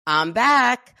I'm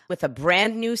back with a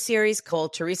brand new series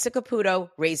called Teresa Caputo,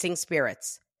 Raising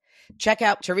Spirits. Check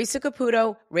out Teresa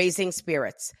Caputo, Raising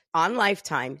Spirits on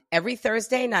Lifetime every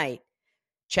Thursday night.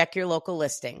 Check your local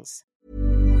listings.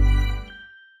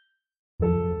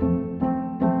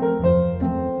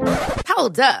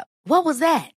 Hold up. What was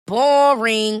that?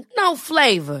 Boring. No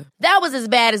flavor. That was as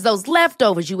bad as those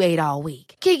leftovers you ate all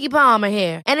week. Keke Palmer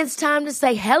here. And it's time to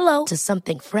say hello to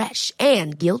something fresh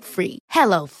and guilt-free.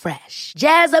 Hello Fresh.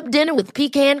 Jazz up dinner with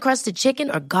pecan-crusted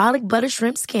chicken or garlic butter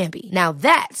shrimp scampi. Now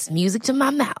that's music to my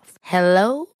mouth.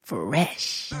 Hello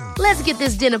Fresh. Let's get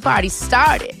this dinner party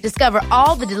started. Discover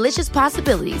all the delicious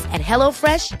possibilities at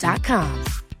HelloFresh.com.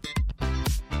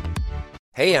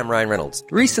 Hey, I'm Ryan Reynolds.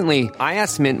 Recently, I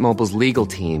asked Mint Mobile's legal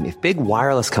team if big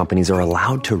wireless companies are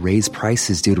allowed to raise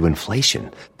prices due to inflation.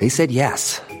 They said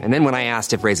yes. And then when I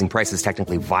asked if raising prices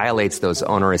technically violates those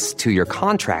onerous two-year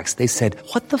contracts, they said,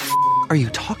 what the f*** are you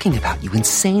talking about, you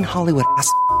insane Hollywood ass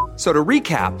f- So to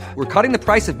recap, we're cutting the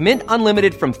price of Mint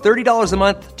Unlimited from $30 a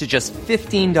month to just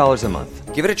 $15 a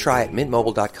month. Give it a try at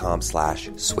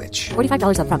mintmobile.com/switch.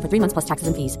 $45 up front for 3 months plus taxes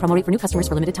and fees. Promo rate for new customers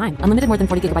for limited time. Unlimited more than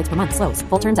 40 gigabytes per month. Slows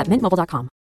full terms at mintmobile.com.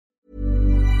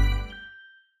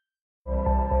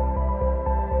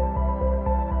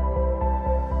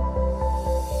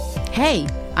 Hey,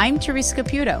 I'm Teresa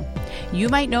Caputo. You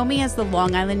might know me as the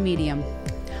Long Island Medium.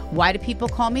 Why do people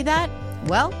call me that?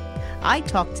 Well, I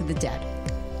talk to the dead.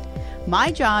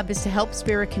 My job is to help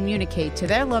spirit communicate to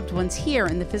their loved ones here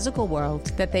in the physical world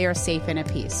that they are safe and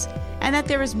at peace, and that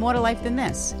there is more to life than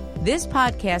this. This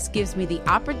podcast gives me the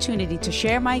opportunity to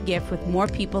share my gift with more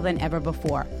people than ever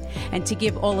before, and to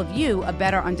give all of you a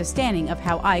better understanding of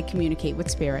how I communicate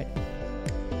with spirit.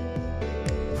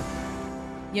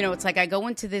 You know, it's like I go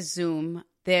into this Zoom,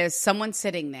 there's someone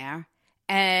sitting there,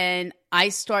 and I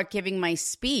start giving my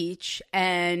speech,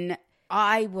 and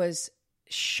I was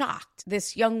shocked.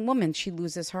 This young woman, she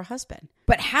loses her husband.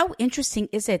 But how interesting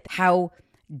is it how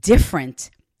different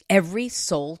every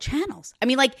soul channels? I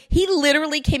mean, like, he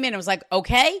literally came in and was like,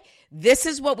 okay, this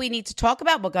is what we need to talk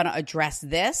about. We're going to address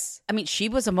this. I mean, she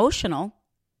was emotional,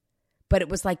 but it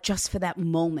was like just for that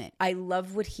moment. I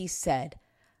love what he said.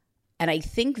 And I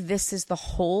think this is the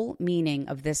whole meaning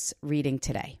of this reading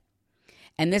today.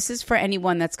 And this is for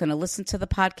anyone that's going to listen to the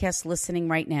podcast listening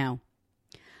right now.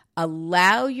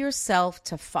 Allow yourself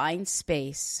to find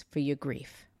space for your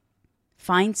grief.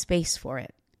 Find space for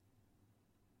it.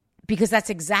 Because that's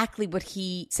exactly what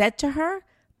he said to her,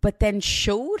 but then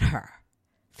showed her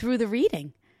through the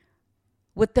reading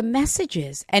what the message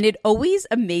is. And it always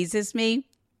amazes me.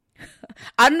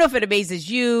 I don't know if it amazes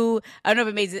you. I don't know if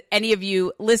it amazes any of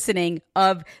you listening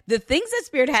of the things that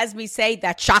Spirit has me say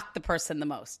that shock the person the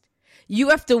most. You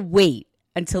have to wait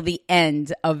until the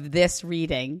end of this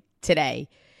reading today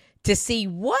to see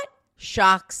what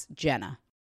shocks Jenna.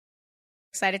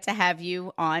 Excited to have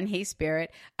you on Hey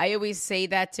Spirit. I always say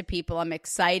that to people. I'm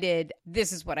excited.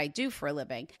 This is what I do for a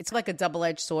living. It's like a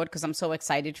double-edged sword because I'm so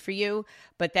excited for you.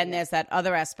 But then there's that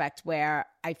other aspect where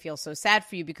I feel so sad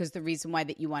for you because the reason why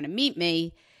that you want to meet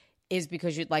me is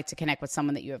because you'd like to connect with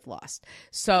someone that you have lost.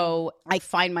 So I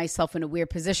find myself in a weird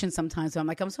position sometimes. I'm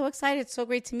like, I'm so excited. It's so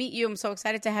great to meet you. I'm so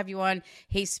excited to have you on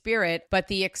Hey Spirit. But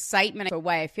the excitement for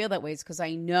why I feel that way is because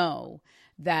I know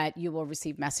that you will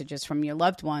receive messages from your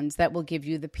loved ones that will give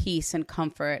you the peace and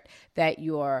comfort that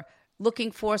you're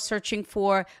looking for, searching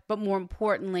for, but more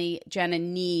importantly, Jenna,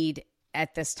 need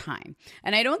at this time.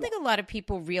 And I don't think a lot of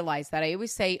people realize that. I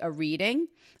always say a reading,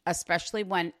 especially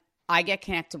when I get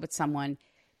connected with someone,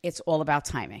 it's all about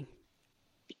timing.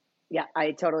 Yeah,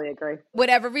 I totally agree.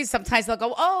 Whatever reason, sometimes they'll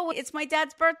go, oh, it's my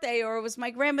dad's birthday, or it was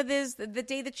my grandmother's the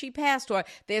day that she passed, or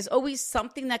there's always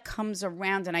something that comes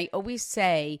around. And I always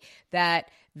say that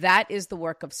that is the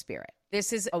work of Spirit.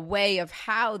 This is a way of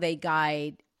how they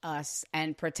guide us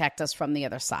and protect us from the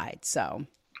other side. So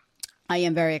I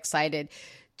am very excited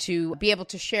to be able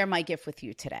to share my gift with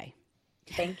you today.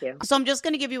 Thank you. So I'm just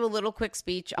going to give you a little quick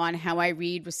speech on how I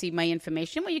receive my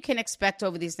information, what you can expect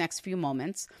over these next few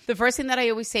moments. The first thing that I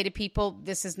always say to people,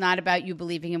 this is not about you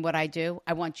believing in what I do.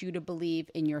 I want you to believe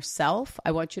in yourself.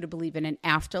 I want you to believe in an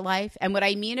afterlife. And what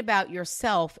I mean about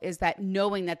yourself is that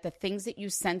knowing that the things that you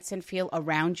sense and feel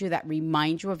around you that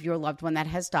remind you of your loved one that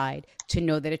has died, to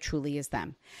know that it truly is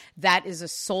them. That is a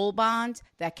soul bond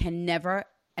that can never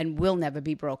and will never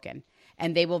be broken.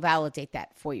 And they will validate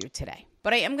that for you today.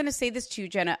 But I am going to say this to you,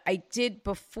 Jenna. I did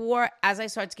before, as I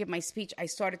started to give my speech, I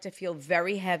started to feel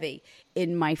very heavy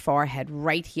in my forehead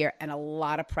right here and a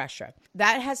lot of pressure.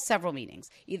 That has several meanings.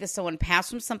 Either someone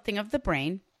passed from something of the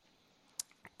brain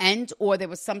and or there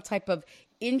was some type of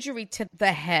injury to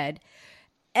the head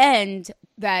and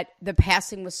that the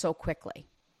passing was so quickly.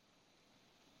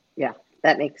 Yeah,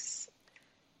 that makes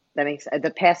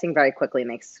the passing very quickly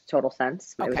makes total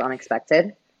sense. It was Okay.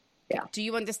 unexpected. Yeah. Do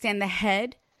you understand the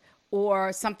head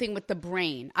or something with the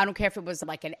brain? I don't care if it was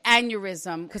like an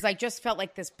aneurysm, because I just felt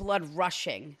like this blood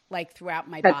rushing like throughout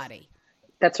my body.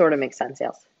 That sort of makes sense,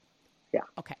 yes. Yeah.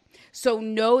 Okay. So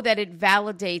know that it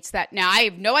validates that. Now, I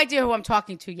have no idea who I'm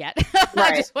talking to yet. I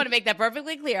Right. just want to make that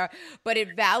perfectly clear. But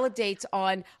it validates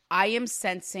on I am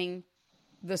sensing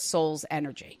the soul's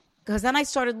energy. Because then I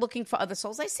started looking for other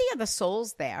souls. I see other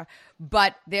souls there,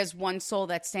 but there's one soul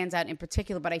that stands out in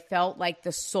particular. But I felt like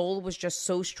the soul was just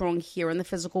so strong here in the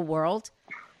physical world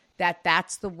that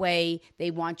that's the way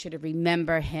they want you to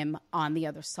remember him on the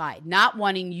other side. Not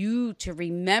wanting you to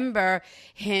remember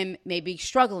him maybe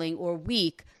struggling or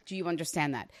weak. Do you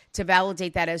understand that? To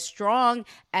validate that as strong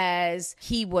as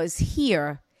he was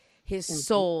here, his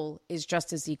soul is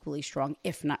just as equally strong,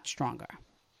 if not stronger.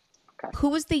 Okay.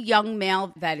 Who is the young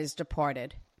male that is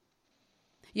departed?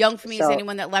 Young for me is So-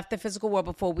 anyone that left the physical world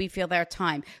before we feel their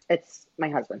time. It's my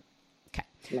husband. Okay.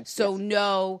 Yes, So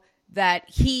know that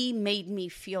he made me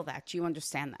feel that. Do you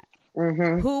understand that?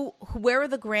 Mm-hmm. Where are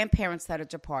the grandparents that are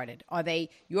departed? Are they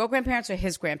your grandparents or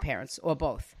his grandparents or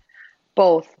both?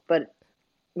 Both, but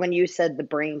when you said the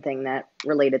brain thing, that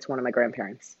related to one of my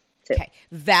grandparents too. Okay.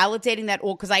 Validating that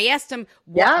all, because I asked him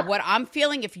what I'm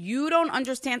feeling. If you don't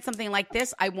understand something like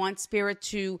this, I want spirit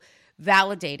to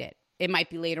validate it. It might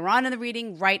be later on in the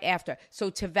reading, right after. So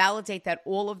to validate that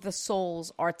all of the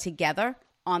souls are together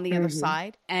on the other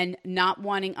side and not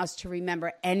wanting us to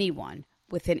remember anyone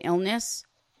with an illness.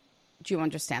 Do you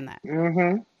understand that?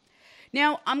 Mm-hmm.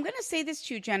 Now, I'm going to say this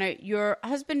to you, Jenna. Your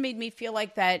husband made me feel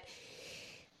like that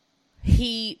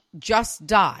he just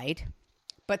died.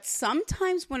 But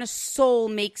sometimes when a soul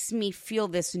makes me feel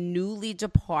this newly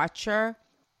departure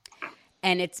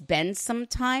and it's been some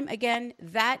time, again,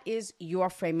 that is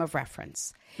your frame of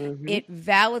reference. Mm-hmm. It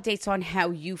validates on how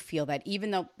you feel that,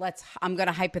 even though I'm going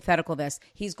to hypothetical this,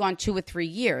 he's gone 2 or 3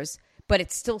 years, but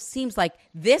it still seems like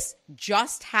this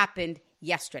just happened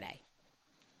yesterday.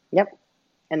 Yep.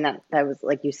 And that was,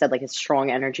 like you said, like his strong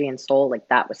energy and soul, like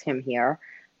that was him here.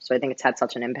 So I think it's had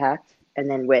such an impact. And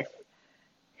then with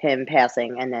him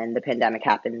passing, and then the pandemic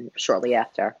happened shortly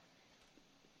after.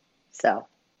 So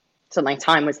my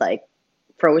time was like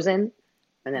frozen,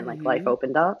 and then like life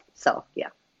opened up. So yeah.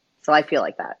 So I feel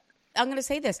like that. I'm going to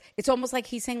say this. It's almost like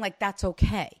he's saying like, that's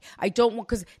okay. I don't want,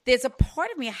 because there's a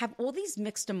part of me, I have all these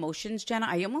mixed emotions, Jenna.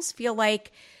 I almost feel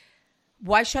like,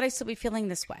 why should I still be feeling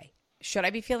this way? Should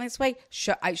I be feeling this way?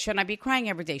 Shouldn't I be crying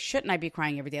every day? Shouldn't I be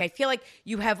crying every day? I feel like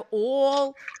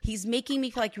he's making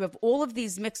me feel like you have all of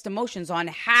these mixed emotions on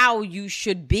how you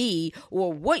should be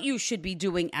or what you should be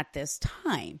doing at this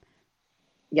time.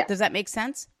 Yeah. Does that make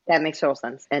sense? That makes total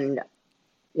sense. And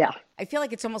yeah. I feel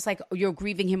like it's almost like you're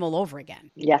grieving him all over again.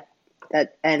 Yeah.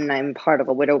 And I'm part of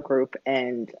a widow group,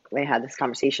 and we had this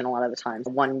conversation a lot of the times.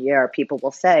 1 year, people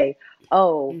will say,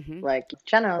 oh, like,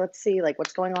 Jenna, let's see, like,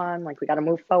 what's going on? Like, we got to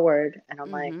move forward. And I'm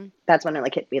like, that's when it,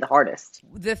 like, hit me the hardest.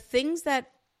 The things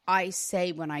that I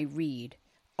say when I read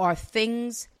are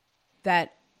things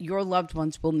that your loved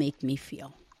ones will make me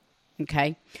feel.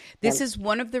 Okay? This is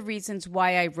one of the reasons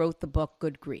why I wrote the book,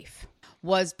 Good Grief,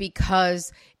 was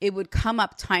because it would come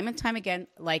up time and time again,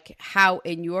 like how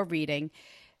in your reading.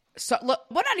 So look,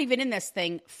 we're not even in this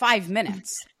thing 5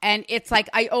 minutes. And it's like,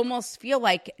 I almost feel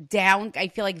like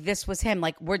I feel like this was him.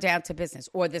 Like, we're down to business,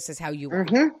 or this is how you are.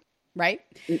 Right?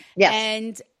 Yes.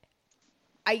 And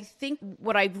I think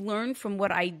what I've learned from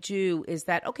what I do is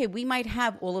that, okay, we might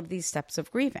have all of these steps of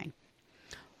grieving.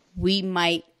 We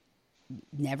might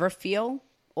never feel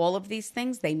all of these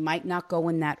things. They might not go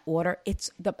in that order.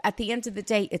 At the end of the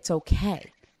day, it's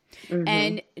okay.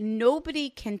 And nobody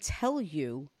can tell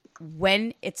you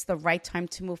when it's the right time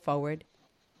to move forward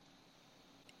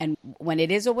and when it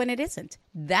is or when it isn't.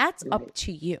 That's up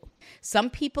to you.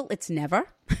 Some people, it's never.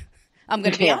 I'm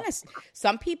going to be honest.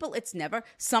 Some people, it's never.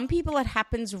 Some people, it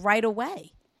happens right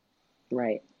away.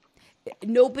 Right.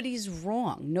 Nobody's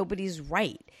wrong. Nobody's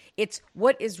right. It's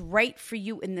what is right for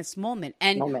you in this moment.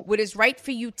 And what is right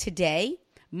for you today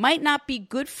might not be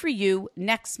good for you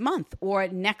next month or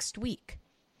next week.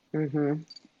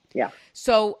 Yeah.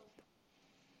 So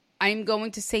I'm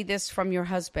going to say this from your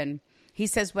husband. He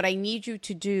says, what I need you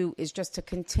to do is just to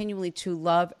continually to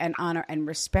love and honor and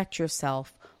respect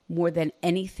yourself more than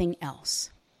anything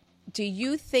else. Do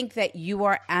you think that you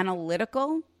are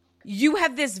analytical? You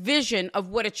have this vision of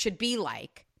what it should be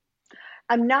like.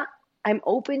 I'm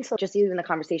open to just even the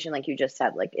conversation like you just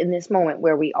said, like in this moment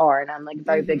where we are, and I'm like a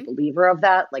very big believer of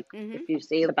that. Like if you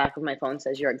see the back of my phone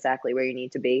says you're exactly where you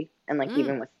need to be. And like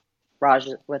even with Raj,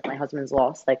 with my husband's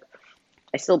loss, like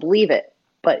I still believe it.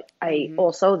 But I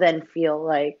also then feel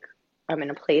like I'm in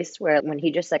a place where when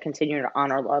he just said continue to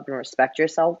honor, love, and respect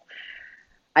yourself,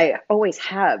 I always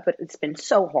have, but it's been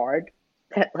so hard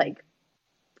that like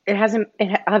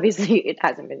obviously it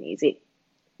hasn't been easy.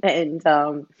 And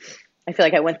I feel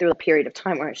like I went through a period of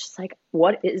time where it's just like,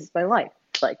 what is my life?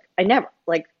 Like I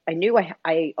knew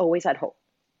I always had hope.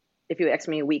 If you asked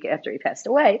me a week after he passed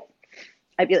away,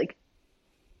 I'd be like,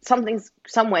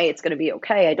 some way it's going to be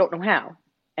okay. I don't know how.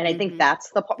 And I think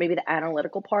that's the part, maybe the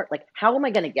analytical part. Like, how am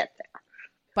I going to get there?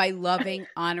 By loving,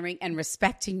 honoring, and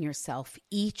respecting yourself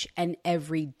each and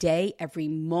every day, every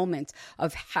moment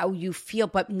of how you feel.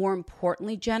 But more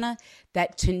importantly, Jenna,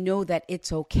 that to know that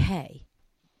it's okay.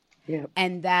 Yeah.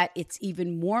 And that it's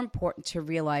even more important to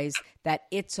realize that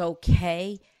it's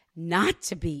okay not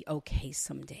to be okay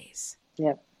some days.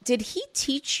 Yeah. Did he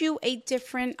teach you a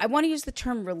different, I want to use the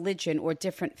term religion or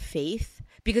different faith,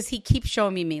 because he keeps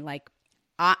showing me like,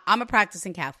 I'm a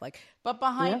practicing Catholic, but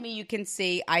behind me you can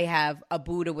see I have a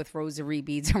Buddha with rosary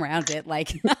beads around it.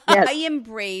 Like I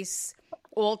embrace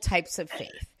all types of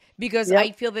faith because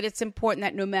I feel that it's important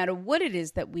that no matter what it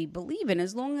is that we believe in,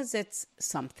 as long as it's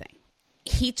something.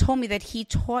 He told me that he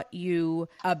taught you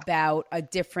about a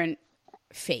different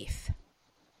faith,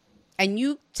 and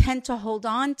you tend to hold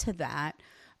on to that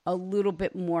a little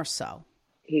bit more so.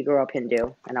 He grew up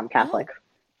Hindu and I'm Catholic.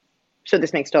 So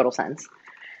this makes total sense.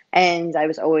 And I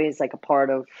was always like a part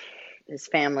of his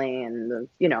family and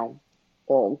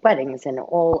all weddings and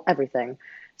all everything.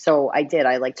 So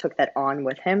I like took that on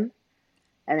with him.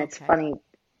 And it's funny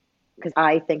because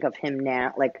I think of him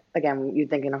now, like, again, you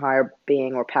think in a higher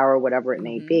being or power, whatever it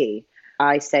may be.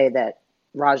 I say that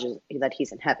that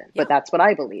he's in heaven, but that's what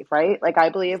I believe, right? Like I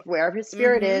believe wherever his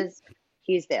spirit is,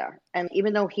 he's there. And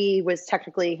even though he was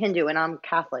technically Hindu and I'm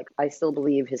Catholic, I still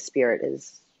believe his spirit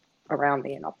is around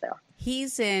me and up there.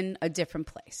 He's in a different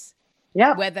place.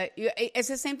 Yeah. It's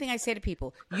the same thing I say to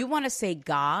people. You want to say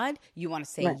God, you want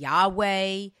to say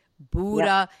Yahweh,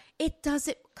 Buddha. It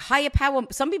doesn't, higher power.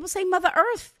 Some people say Mother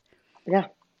Earth. Yeah.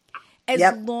 As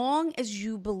long as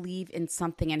you believe in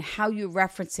something and how you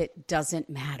reference it doesn't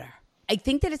matter. I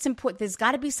think that it's important. There's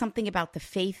got to be something about the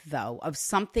faith, though, of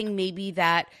something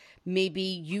maybe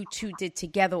you two did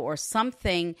together or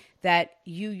something that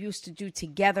you used to do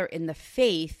together in the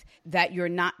faith that you're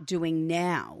not doing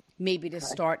now. Maybe to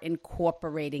start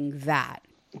incorporating that.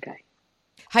 Okay.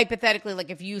 Hypothetically, like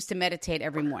if you used to meditate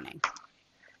every morning.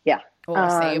 Yeah. Or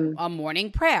say a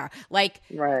morning prayer. Like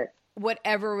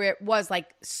whatever it was, like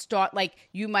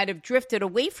you might have drifted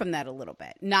away from that a little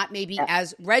bit. Not maybe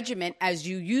as regiment as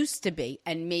you used to be.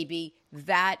 And maybe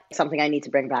that something I need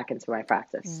to bring back into my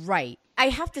practice. Right. I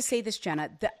have to say this, Jenna,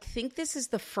 I think this is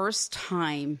the first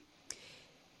time.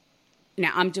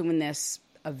 Now I'm doing this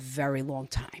a very long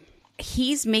time.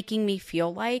 He's making me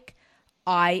feel like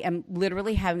I am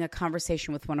literally having a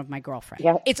conversation with one of my girlfriends.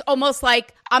 Yeah. It's almost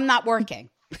like I'm not working.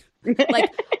 Like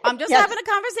I'm just having a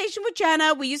conversation with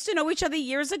Jenna. We used to know each other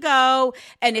years ago.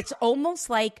 And it's almost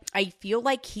like I feel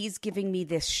like he's giving me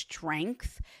this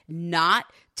strength not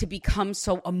to become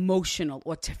so emotional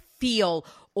or to feel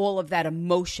all of that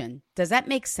emotion. Does that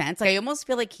make sense? Like I almost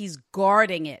feel like he's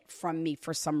guarding it from me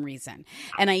for some reason.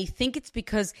 And I think it's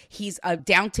because he's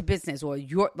down to business, or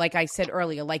you're, like I said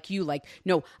earlier, like you, like,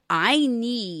 no, I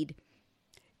need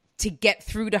to get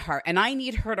through to her and I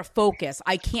need her to focus.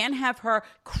 I can't have her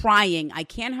crying. I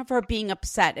can't have her being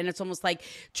upset. And it's almost like,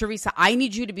 Teresa, I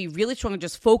need you to be really strong and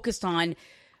just focused on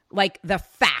like the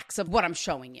facts of what I'm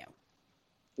showing you.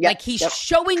 Yep, like he's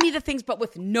showing me the things, but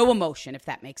with no emotion, if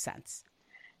that makes sense.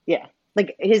 Yeah.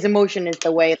 Like his emotion is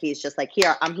the way he's just like,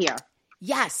 here, I'm here.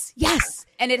 Yes. Yes.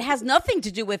 And it has nothing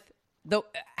to do with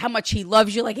how much he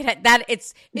loves you. Like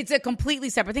it's a completely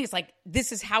separate thing. It's like,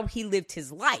 this is how he lived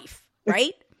his life,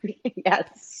 right?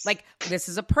 Yes. Like this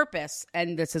is a purpose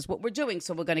and this is what we're doing.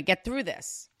 So we're going to get through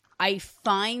this. I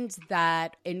find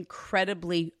that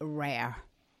incredibly rare.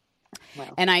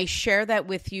 Wow. And I share that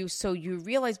with you so you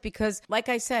realize, because like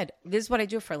I said, this is what I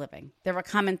do for a living. There are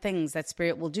common things that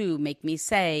Spirit will do, make me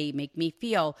say, make me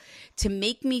feel. To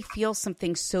make me feel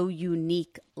something so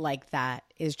unique like that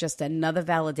is just another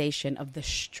validation of the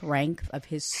strength of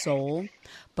his soul,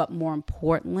 but more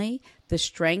importantly, the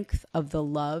strength of the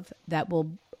love that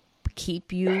will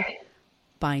keep you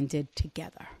binded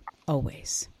together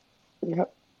always.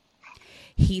 Yep.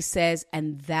 He says,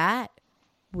 and that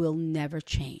will never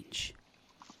change.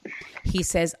 He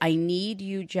says, I need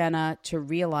you, Jenna, to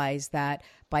realize that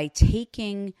by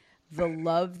taking the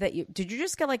love that you... Did you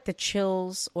just get like the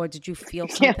chills or did you feel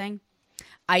something? Yeah.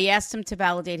 I asked him to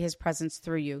validate his presence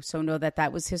through you. So know that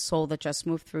that was his soul that just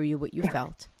moved through you, what you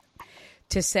felt.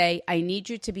 To say, I need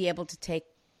you to be able to take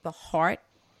the heart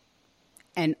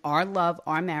and our love,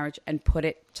 our marriage, and put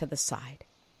it to the side.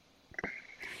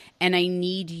 And I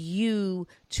need you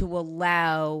to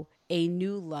allow a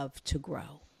new love to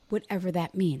grow, whatever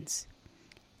that means.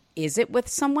 Is it with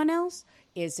someone else?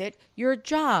 Is it your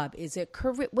job? Is it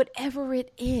career? Whatever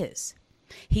it is.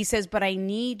 He says, but I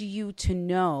need you to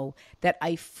know that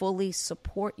I fully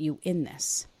support you in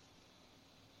this.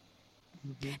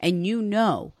 Mm-hmm. And you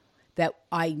know that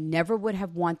I never would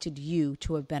have wanted you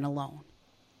to have been alone.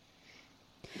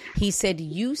 He said,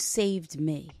 you saved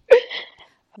me.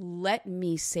 Let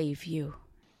me save you.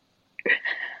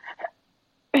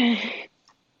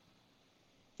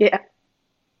 Yeah.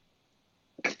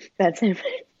 That's him.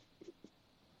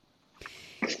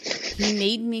 He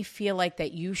made me feel like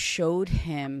that you showed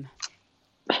him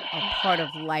a part of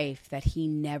life that he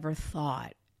never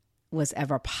thought was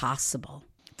ever possible.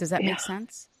 Does that make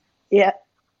sense? Yeah.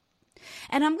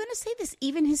 And I'm going to say this,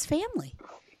 even his family.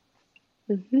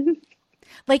 Mm-hmm.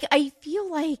 Like, I feel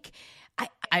like,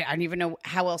 I don't even know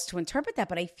how else to interpret that,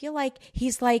 but I feel like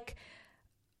he's like,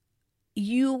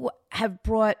 you have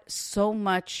brought so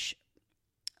much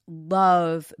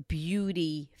love,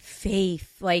 beauty,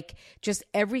 faith, like just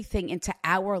everything into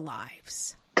our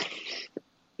lives.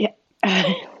 Yeah.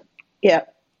 Yeah.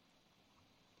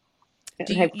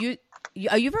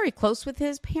 Are you very close with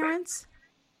his parents?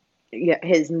 Yeah,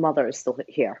 his mother is still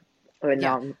here.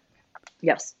 And,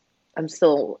 yes, I'm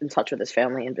still in touch with his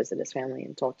family and visit his family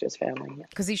and talk to his family.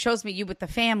 Because he shows me you with the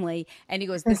family, and he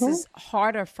goes, this is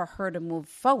harder for her to move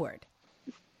forward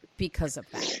because of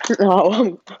that.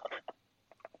 No.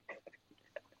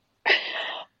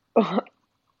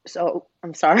 So,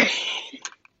 I'm sorry.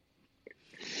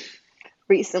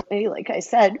 Recently, like I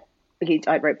said, he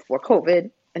died right before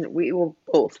COVID. And we were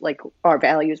both, like, our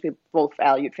values, we both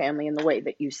valued family in the way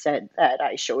that you said that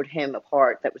I showed him a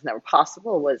part that was never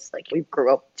possible was, like, we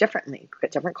grew up differently,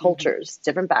 different cultures,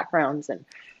 different backgrounds. And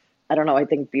I don't know, I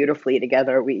think beautifully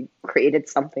together we created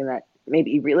something that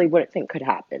maybe you really wouldn't think could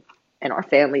happen. And our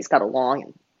families got along.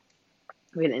 And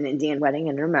we had an Indian wedding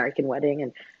and an American wedding.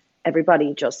 And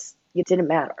everybody just, it didn't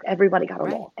matter. Everybody got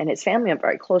along. Right. And his family I'm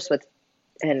very close with.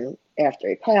 And after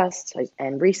he passed,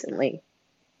 and recently,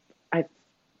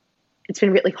 it's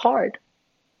been really hard.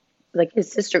 Like, his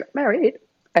sister got married.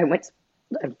 I was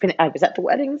at the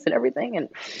weddings and everything, and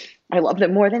I loved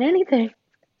him more than anything.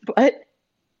 But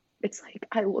it's like,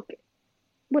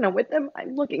 when I'm with them,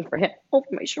 I'm looking for him over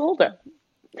my shoulder.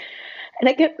 And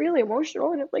I get really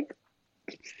emotional, and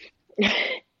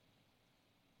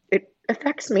it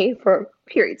affects me for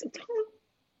periods of time.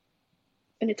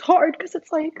 And it's hard because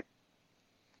it's like,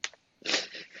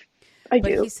 But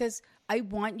he says, I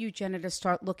want you, Jenna, to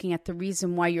start looking at the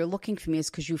reason why you're looking for me is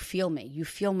because you feel me. You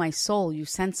feel my soul. You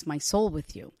sense my soul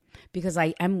with you because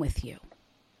I am with you.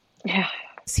 Yeah.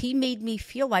 He made me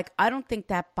feel like I don't think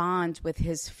that bond with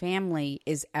his family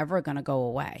is ever going to go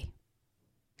away.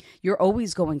 You're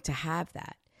always going to have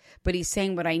that. But he's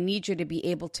saying what I need you to be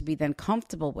able to be then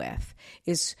comfortable with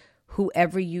is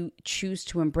whoever you choose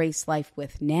to embrace life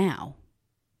with now.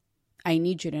 I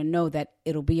need you to know that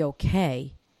it'll be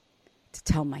okay to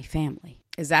tell my family.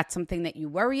 Is that something that you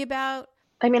worry about?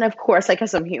 I mean, of course, I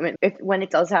guess I'm human. When it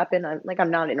does happen,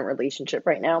 I'm not in a relationship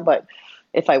right now, but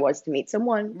if I was to meet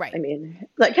someone, right. I mean,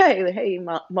 like, hey,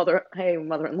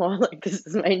 mother-in-law, like, this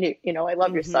is my new, I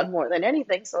love your son more than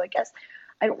anything. So I guess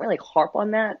I don't really harp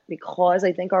on that because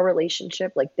I think our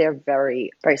relationship, like, they're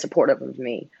very, very supportive of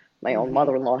me. My own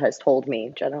mother-in-law has told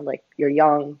me, Jenna, like, you're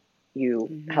young,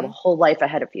 you have a whole life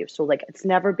ahead of you. So, like, it's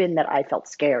never been that I felt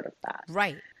scared of that.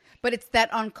 Right. But it's that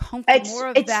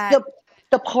uncomfortable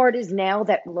The part is now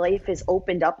that life is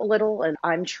opened up a little, and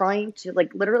I'm trying to,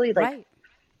 like, literally, like,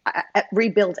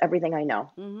 rebuild everything I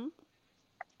know. Mm-hmm.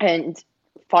 And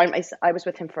I was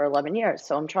with him for 11 years,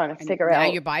 so I'm trying to figure out.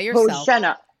 Now you're by yourself. Who's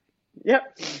Jenna?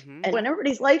 Yep. Mm-hmm. And when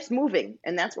everybody's life's moving,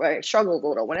 and that's where I struggled a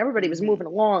little. When everybody was moving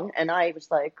along, and I was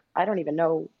like, I don't even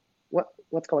know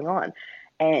what's going on.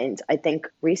 And I think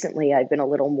recently I've been a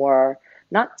little more,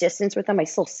 not distance with them. I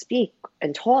still speak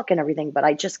and talk and everything, but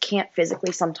I just can't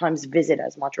physically sometimes visit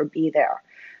as much or be there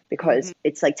because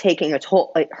it's like taking a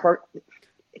toll.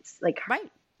 It's like,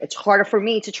 it's harder for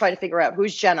me to try to figure out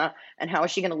who's Jenna and how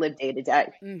is she going to live day to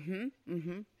day.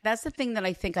 That's the thing that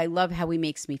I think I love how he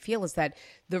makes me feel is that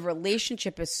the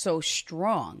relationship is so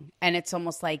strong and it's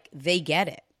almost like they get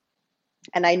it.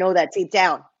 And I know that deep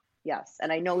down. Yes,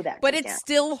 and I know that. But it's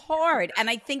still hard. And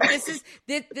I think this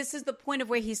is the point of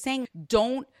where he's saying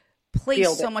don't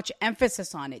place so much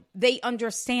emphasis on it. They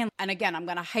understand. And again, I'm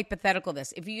going to hypothetical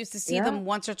this. If you used to see them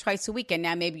once or twice a week and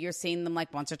now maybe you're seeing them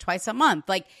like once or twice a month,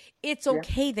 like it's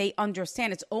okay. They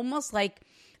understand. It's almost like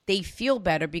they feel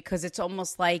better because it's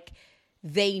almost like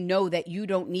they know that you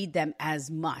don't need them as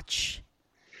much.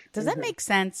 Does that make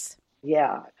sense?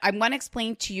 Yeah. I want to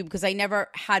explain to you because I never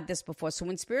had this before. So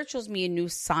when Spirit shows me a new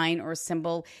sign or a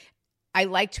symbol, I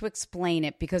like to explain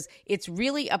it because it's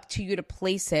really up to you to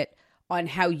place it on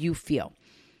how you feel.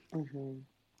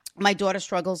 My daughter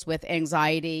struggles with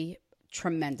anxiety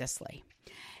tremendously.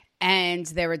 And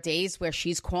there are days where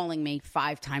she's calling me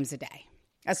 5 times a day,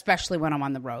 especially when I'm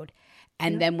on the road.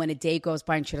 And then when a day goes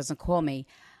by and she doesn't call me,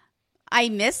 I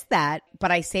miss that.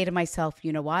 But I say to myself,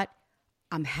 you know what?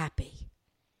 I'm happy.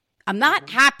 I'm not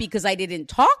happy because I didn't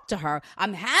talk to her.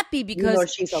 I'm happy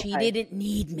because she didn't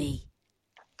need me.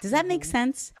 Does that make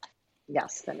sense?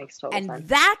 Yes, that makes total sense. And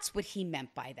that's what he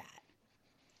meant by that.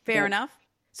 Fair enough?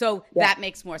 So that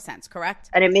makes more sense, correct?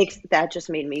 And that just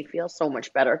made me feel so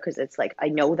much better because it's like, I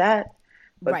know that,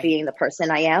 but being the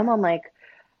person I am, I'm like,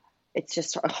 it's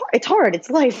just, it's hard. It's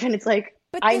life. And it's like,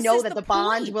 I know that the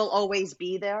bond will always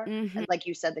be there. And like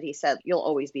you said, he said, you'll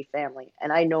always be family.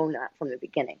 And I know that from the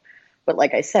beginning. But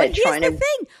like I said, but here's the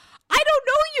thing. I don't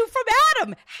know you from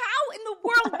Adam. How in the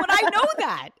world would I know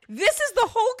that? This is the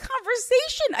whole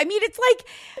conversation. I mean, it's like,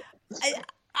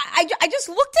 I just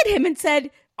looked at him and said,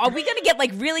 are we going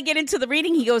to really get into the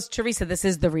reading? He goes, Teresa, this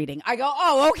is the reading. I go,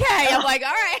 oh, okay. I'm like,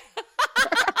 all right.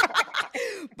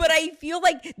 But I feel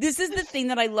like this is the thing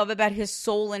that I love about his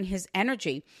soul and his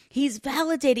energy. He's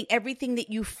validating everything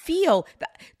that you feel.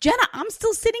 Jenna, I'm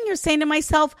still sitting here saying to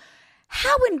myself,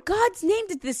 how in God's name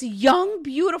did this young,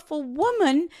 beautiful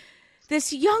woman,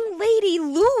 this young lady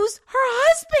lose her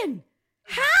husband?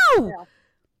 How? Yeah.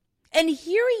 And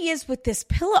here he is with this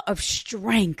pillar of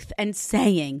strength and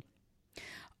saying,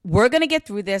 we're going to get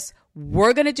through this.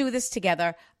 We're going to do this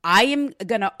together. I am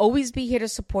going to always be here to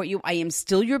support you. I am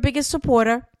still your biggest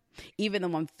supporter, even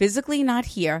though I'm physically not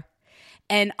here.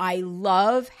 And I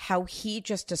love how he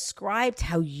just described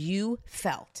how you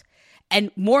felt.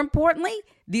 And more importantly,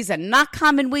 these are not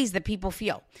common ways that people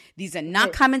feel. These are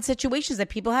not common situations that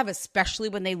people have, especially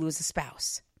when they lose a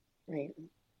spouse. Right.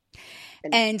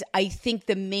 And I think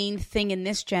the main thing in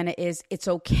this, Jenna, is it's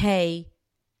okay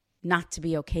not to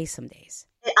be okay some days.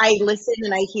 I listen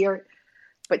and I hear,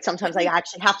 but sometimes I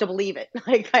actually have to believe it.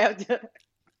 Like I have to.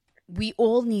 We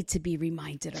all need to be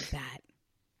reminded of that,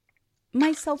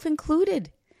 myself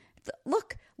included.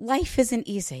 Look, life isn't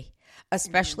easy,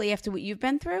 especially after what you've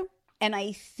been through. And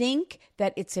I think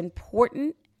that it's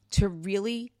important to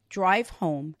really drive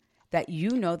home that you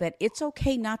know that it's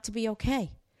okay not to be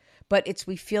okay. But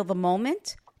we feel the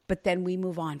moment, but then we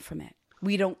move on from it.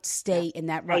 We don't stay in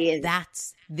that rut.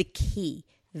 That's the key.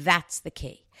 That's the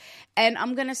key. And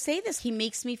I'm going to say this. He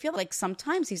makes me feel like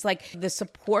sometimes he's like, the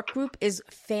support group is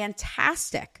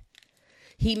fantastic.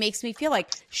 He makes me feel like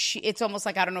it's almost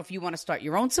like, I don't know if you want to start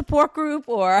your own support group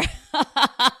or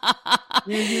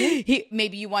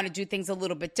maybe you want to do things a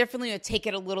little bit differently or take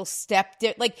it a little step.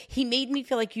 Like he made me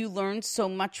feel like you learned so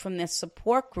much from this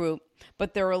support group,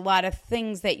 but there are a lot of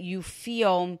things that you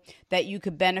feel that you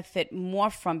could benefit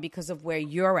more from because of where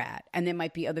you're at. And there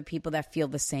might be other people that feel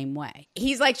the same way.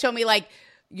 He's like, show me like,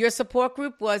 your support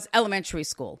group was elementary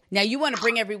school. Now you want to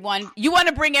bring everyone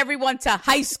to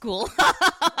high school.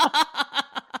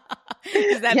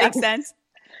 Does that make sense?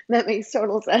 That makes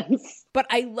total sense. But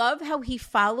I love how he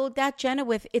followed that, Jenna,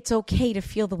 with it's okay to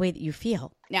feel the way that you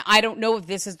feel. Now, I don't know if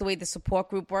this is the way the support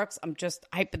group works. I'm just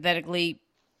hypothetically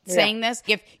saying this.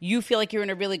 If you feel like you're in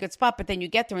a really good spot, but then you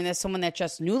get there and there's someone that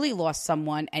just newly lost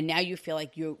someone and now you feel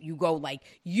like you go like,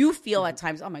 you feel at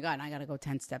times, oh my God, I got to go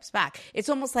 10 steps back. It's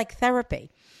almost like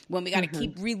therapy when we got to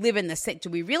keep reliving the same. Do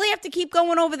we really have to keep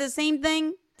going over the same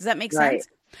thing? Does that make sense?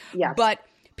 Yeah. But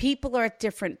people are at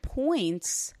different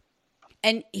points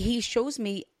and he shows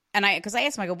me, and because I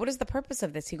asked him, I go, what is the purpose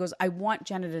of this? He goes, I want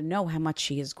Jenna to know how much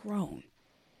she has grown.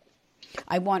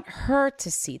 I want her to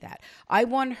see that. I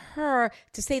want her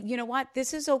to say, you know what?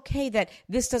 This is okay that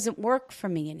this doesn't work for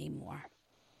me anymore.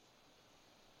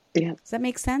 Yeah. Does that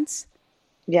make sense?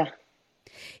 Yeah.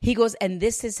 He goes, and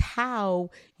this is how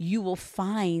you will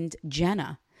find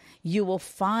Jenna. You will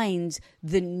find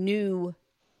the new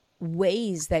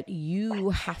ways that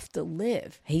you have to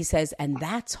live. He says, and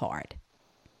that's hard.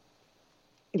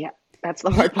 Yeah, that's the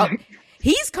hard part.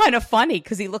 He's kind of funny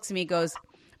because he looks at me and goes,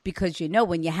 because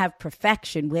when you have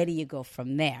perfection, where do you go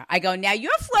from there? I go, now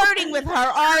you're flirting with her,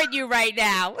 aren't you, right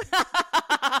now?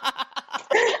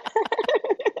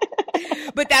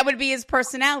 But that would be his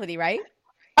personality, right?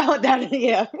 Oh,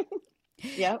 yeah.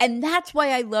 Yeah. And that's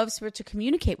why I love Spirit to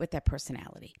communicate with that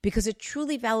personality, because it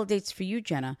truly validates for you,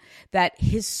 Jenna, that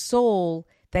his soul,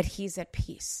 that he's at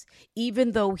peace,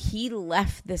 even though he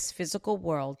left this physical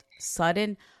world,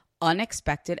 sudden,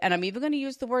 unexpected, and I'm even going to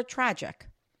use the word tragic.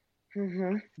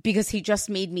 because he just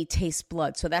made me taste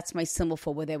blood. So that's my symbol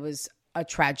for where there was a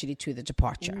tragedy to the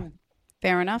departure.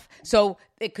 Fair enough. So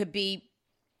it could be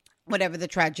whatever the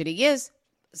tragedy is.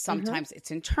 Sometimes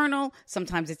it's internal.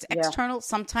 Sometimes it's external.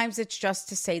 Sometimes it's just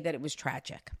to say that it was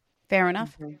tragic. Fair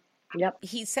enough? Yep.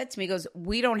 He said to me, he goes,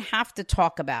 we don't have to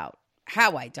talk about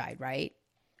how I died, right?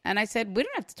 And I said, we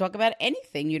don't have to talk about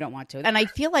anything you don't want to. And I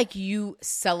feel like you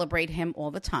celebrate him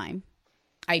all the time.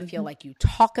 I feel like you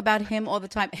talk about him all the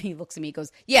time. And he looks at me, he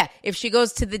goes, yeah, if she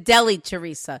goes to the deli,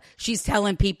 Teresa, she's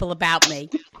telling people about me.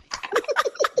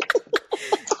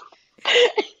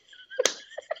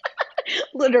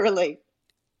 Literally.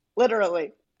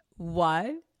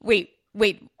 What? Wait.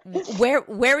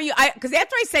 Where are you? Because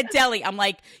after I said deli, I'm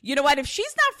like, you know what? If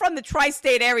she's not from the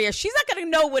tri-state area, she's not going to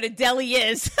know what a deli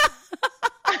is.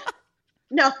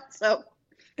 No, so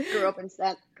grew up in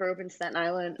Staten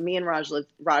Island. Me and Raj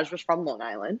was from Long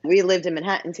Island. We lived in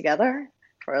Manhattan together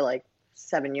for like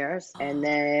 7 years. And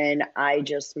then I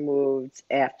just moved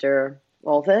after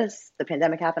all this. The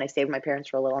pandemic happened. I stayed with my parents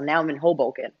for a little. Now I'm in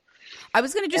Hoboken. I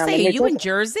was going to just say, are you in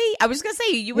Jersey? I was going to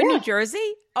say, are you in New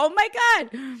Jersey? Oh my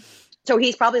God. So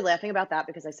he's probably laughing about that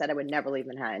because I said I would never leave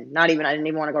Manhattan. I didn't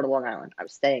even want to go to Long Island. I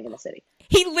was staying in the city.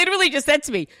 He literally just said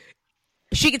to me,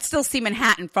 she could still see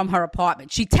Manhattan from her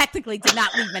apartment. She technically did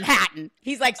not leave Manhattan.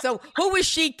 He's like, so who was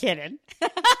she kidding?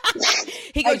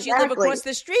 He goes, You live across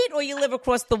the street or you live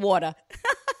across the water?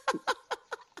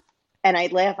 And I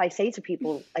laugh. I say to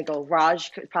people, I go,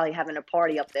 Raj could probably having a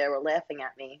party up there or laughing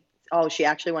at me. Oh, she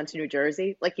actually went to New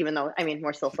Jersey? Like, even though, I mean,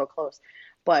 we're still so close.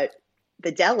 But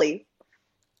the deli,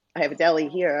 I have a deli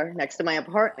here next to my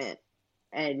apartment,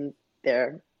 and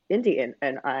they're Indian.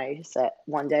 And I said,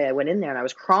 one day I went in there and I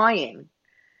was crying.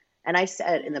 And I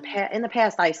said, in the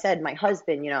past, I said, my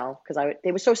husband, you know, because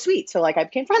they were so sweet. So, like, I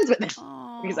became friends with them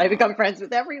because I become friends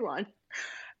with everyone.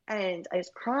 And I was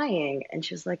crying, and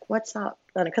she was like, what's up?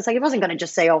 Because I wasn't going to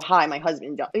just say, oh, hi, my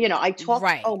husband. You know, I talked,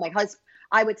 my husband.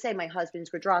 I would say my husband's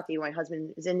Gujarati, my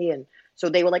husband is Indian. So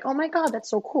they were like, oh, my God, that's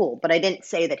so cool. But I didn't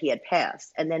say that he had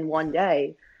passed. And then one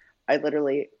day I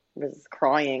literally was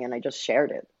crying and I just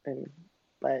shared it.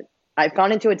 But I've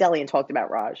gone into a deli and talked about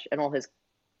Raj and all his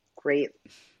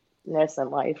greatness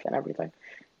and life and everything.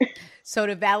 So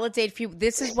to validate for you,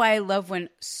 this is why I love when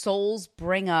souls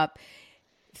bring up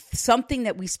something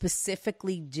that we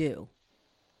specifically do,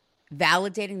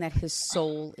 validating that his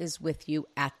soul is with you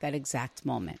at that exact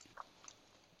moment.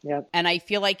 Yep. And I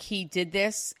feel like he did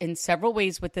this in several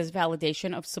ways with this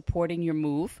validation of supporting your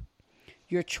move,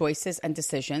 your choices and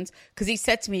decisions. Because he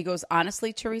said to me, he goes,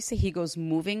 honestly, Teresa, he goes,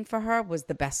 moving for her was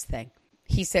the best thing.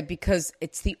 He said, because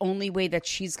it's the only way that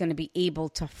she's going to be able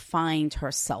to find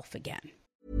herself again.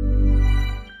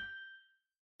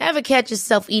 Ever catch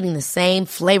yourself eating the same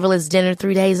flavorless dinner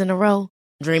 3 days in a row?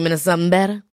 Dreaming of something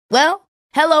better? Well,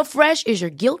 HelloFresh is your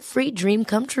guilt-free dream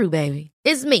come true, baby.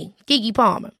 It's me, Keke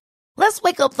Palmer. Let's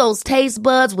wake up those taste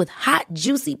buds with hot,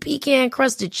 juicy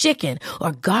pecan-crusted chicken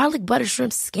or garlic butter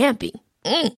shrimp scampi.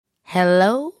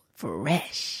 Hello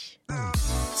Fresh.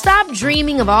 Stop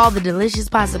dreaming of all the delicious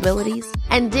possibilities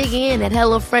and dig in at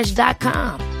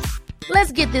HelloFresh.com.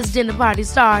 Let's get this dinner party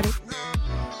started.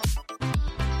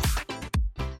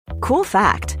 Cool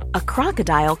fact, a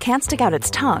crocodile can't stick out its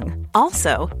tongue.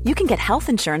 Also, you can get health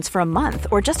insurance for a month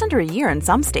or just under a year in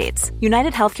some states.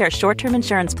 United Healthcare short-term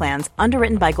insurance plans,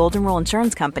 underwritten by Golden Rule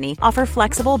Insurance Company, offer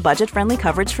flexible, budget-friendly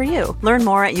coverage for you. Learn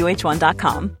more at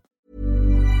UH1.com.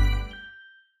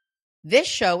 This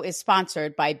show is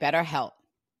sponsored by BetterHelp.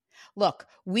 Look,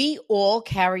 we all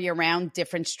carry around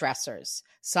different stressors.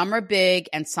 Some are big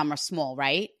and some are small,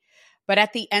 right? But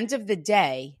at the end of the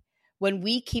day, when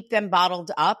we keep them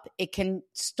bottled up, it can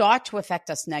start to affect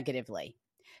us negatively.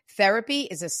 Therapy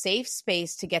is a safe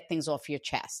space to get things off your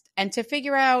chest and to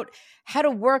figure out how to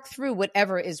work through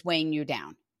whatever is weighing you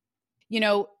down. You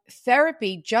know,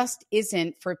 therapy just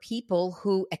isn't for people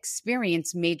who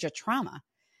experience major trauma.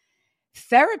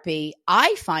 Therapy,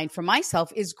 I find for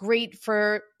myself, is great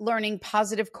for learning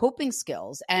positive coping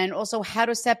skills and also how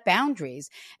to set boundaries.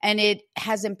 And it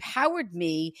has empowered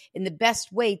me in the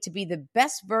best way to be the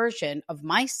best version of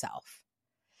myself.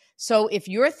 So if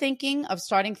you're thinking of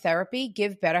starting therapy,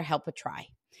 give BetterHelp a try.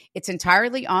 It's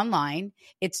entirely online.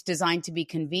 It's designed to be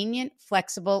convenient,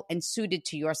 flexible, and suited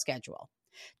to your schedule.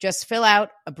 Just fill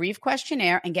out a brief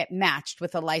questionnaire and get matched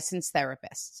with a licensed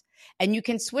therapist. And you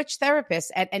can switch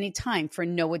therapists at any time for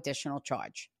no additional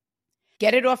charge.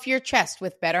 Get it off your chest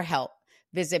with BetterHelp.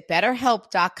 Visit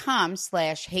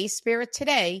BetterHelp.com/HeySpirit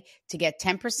today to get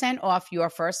 10% off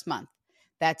your first month.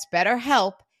 That's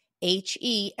BetterHelp,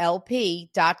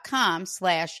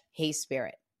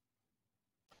 HELP.com/HeySpirit.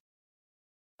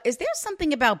 Is there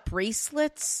something about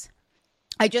bracelets?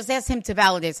 I just asked him to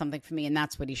validate something for me, and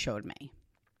that's what he showed me.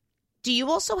 Do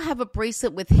you also have a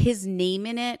bracelet with his name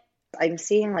in it? I'm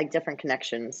seeing like different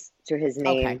connections to his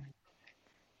name. Okay.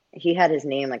 He had his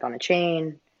name like on a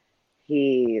chain.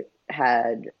 He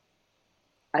had,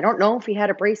 I don't know if he had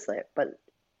a bracelet, but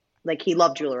like he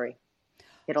loved jewelry. He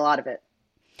had a lot of it.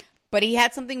 But he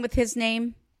had something with his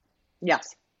name?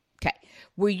 Yes. Okay.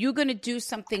 Were you going to do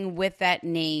something with that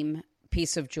name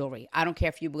piece of jewelry? I don't care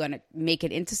if you were going to make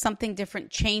it into something different,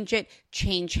 change it,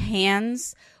 change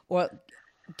hands, or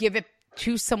give it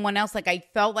to someone else. Like I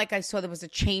felt like I saw there was a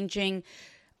changing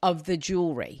of the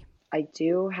jewelry. I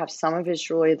do have some of his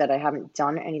jewelry that I haven't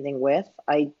done anything with.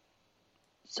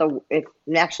 So if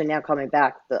actually now coming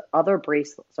back, the other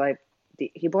bracelet. So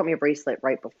he bought me a bracelet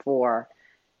right before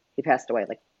he passed away,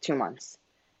 like 2 months,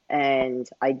 and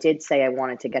I did say I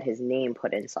wanted to get his name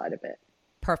put inside of it.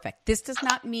 Perfect. This does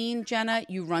not mean, Jenna,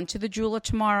 you run to the jeweler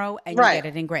tomorrow and Right. you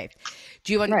get it engraved.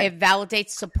 Do you? Right. It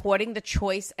validates supporting the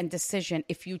choice and decision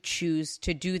if you choose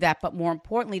to do that, but more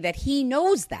importantly, that he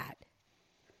knows that.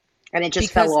 And it just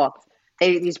Because- fell off.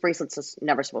 These bracelets are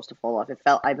never supposed to fall off. It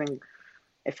fell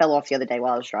off the other day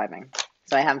while I was driving,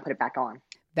 so I haven't put it back on.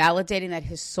 Validating that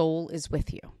his soul is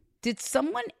with you. Did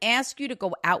someone ask you to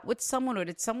go out with someone, or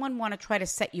did someone want to try to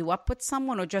set you up with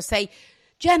someone, or just say,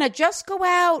 Jenna, just go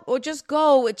out, or just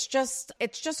go. It's just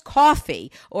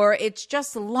coffee, or it's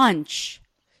just lunch.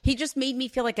 He just made me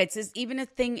feel like it's even a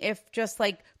thing if just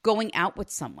like going out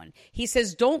with someone. He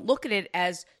says, don't look at it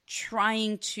as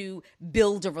trying to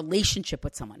build a relationship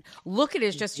with someone. Look at it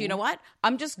as just, you know what?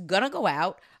 I'm just going to go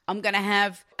out. I'm going to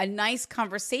have a nice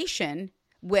conversation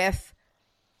with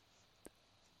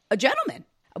a gentleman.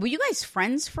 Were you guys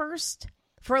friends first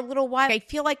for a little while? I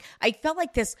felt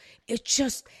like this, it's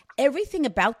just everything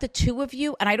about the two of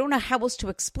you, and I don't know how else to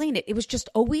explain it. It was just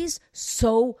always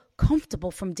so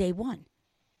comfortable from day one.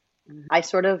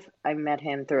 I met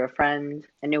him through a friend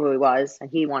and knew who he was, and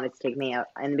he wanted to take me out.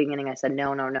 In the beginning, I said,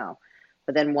 no.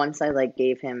 But then once I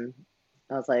gave him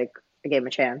a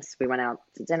chance. We went out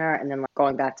to dinner, and then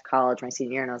going back to college my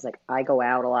senior year, and I was like, I go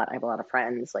out a lot. I have a lot of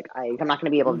friends. I'm not going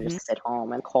to be able to just sit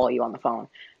home and call you on the phone.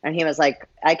 And he was like,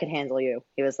 I could handle you.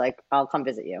 He was like, I'll come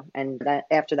visit you. And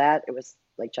after that, it was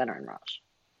like Jenna and Raj.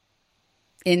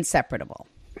 Inseparable.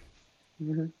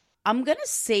 Mm-hmm. I'm going to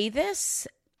say this.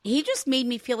 He just made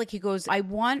me feel like he goes, I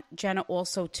want Jenna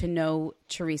also to know,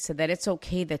 Teresa, that it's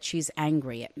okay that she's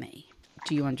angry at me.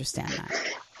 Do you understand that?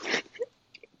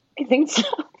 I think so.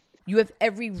 You have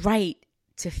every right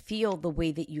to feel the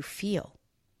way that you feel.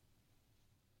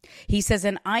 He says,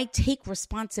 and I take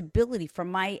responsibility for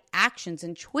my actions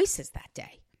and choices that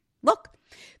day. Look,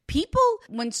 people,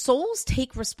 when souls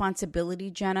take responsibility,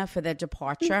 Jenna, for their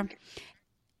departure,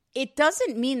 it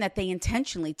doesn't mean that they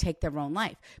intentionally take their own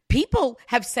life. People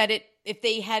have said it if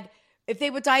they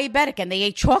were diabetic and they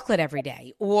ate chocolate every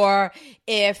day, or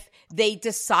if they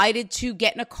decided to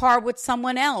get in a car with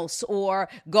someone else or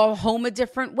go home a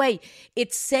different way.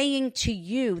 It's saying to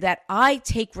you that I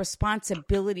take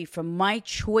responsibility for my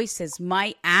choices,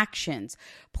 my actions,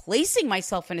 placing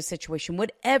myself in a situation,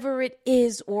 whatever it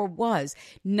is or was,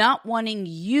 not wanting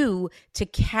you to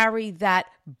carry that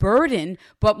burden.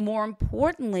 But more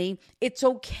importantly, it's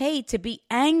okay to be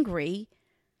angry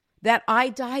that I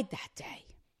died that day.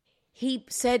 He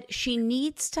said she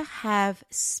needs to have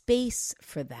space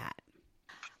for that.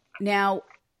 Now,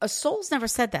 a soul's never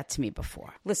said that to me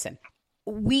before. Listen,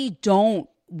 we don't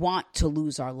want to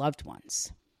lose our loved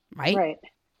ones, right? Right.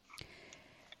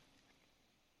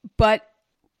 But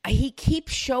he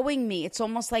keeps showing me it's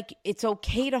almost like it's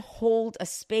okay to hold a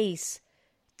space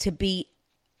to be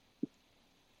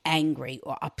angry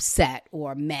or upset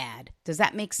or mad. Does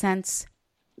that make sense?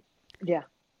 Yeah.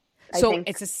 So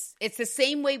it's the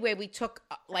same way where we took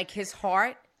his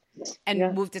heart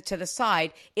and moved it to the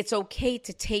side. It's okay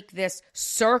to take this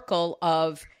circle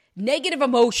of negative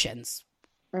emotions,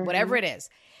 whatever it is,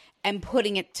 and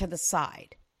putting it to the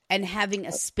side and having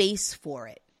a space for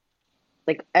it.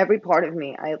 Like every part of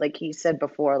me, he said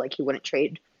before, he wouldn't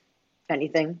trade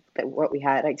anything that what we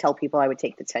had. I tell people I would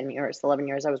take the 10 years, 11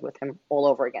 years I was with him all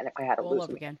over again if I had to lose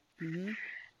him again. Mm-hmm.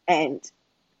 And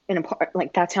in a part,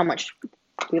 that's how much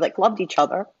we loved each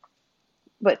other.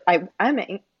 But I'm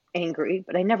angry,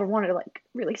 but I never wanted to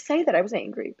really say that I was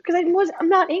angry because I'm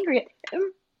not angry at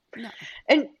him.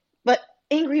 No. But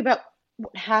angry about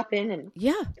what happened and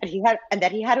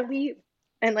that he had to leave.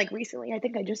 And recently, I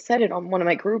think I just said it on one of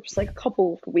my groups a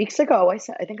couple of weeks ago. I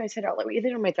think I said out loud, either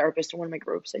to my therapist or one of my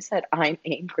groups, I said, I'm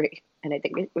angry. And I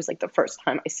think it was the first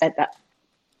time I said that.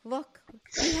 Look,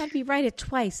 you had me write it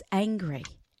twice. Angry.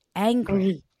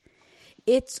 Angry.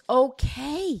 It's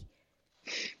okay.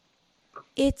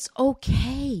 It's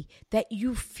okay that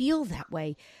you feel that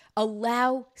way.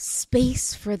 Allow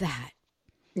space for that.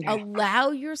 Yeah.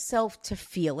 Allow yourself to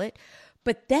feel it,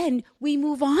 but then we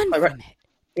move on from it.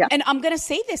 Yeah. And I'm going to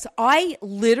say this. I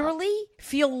literally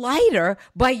feel lighter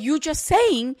by you just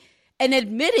saying and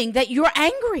admitting that you're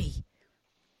angry.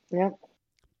 Yeah.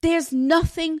 There's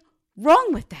nothing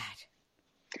wrong with that.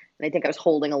 And I think I was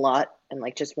holding a lot and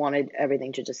like just wanted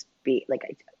everything to just be like,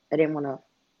 I didn't want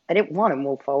to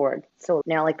move forward. So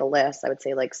now like the last, I would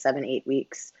say like 7-8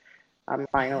 weeks, I'm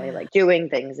finally like doing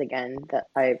things again that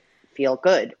I feel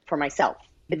good for myself.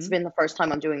 Mm-hmm. It's been the first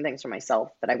time I'm doing things for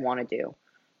myself that I want to do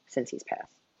since he's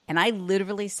passed. And I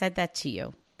literally said that to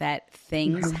you, that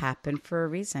things happen for a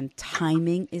reason.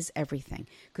 Timing is everything.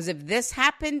 Because if this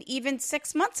happened even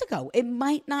 6 months ago, it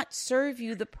might not serve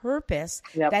you the purpose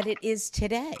that it is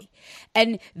today.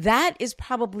 And that is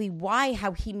probably why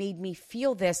how he made me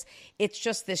feel this. It's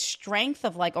just this strength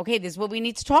of like, okay, this is what we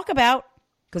need to talk about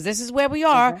because this is where we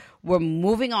are. Mm-hmm. We're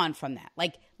moving on from that.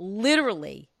 Like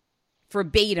literally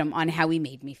verbatim on how he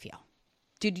made me feel.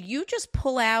 Did you just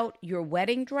pull out your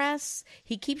wedding dress?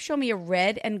 He keeps showing me a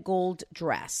red and gold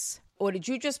dress. Or did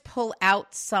you just pull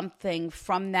out something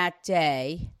from that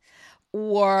day?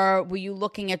 Or were you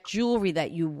looking at jewelry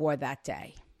that you wore that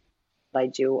day? I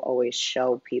do always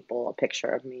show people a picture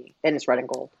of me, and it's red and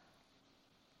gold.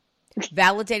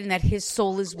 Validating that his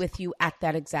soul is with you at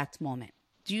that exact moment.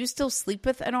 Do you still sleep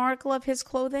with an article of his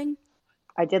clothing?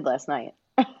 I did last night.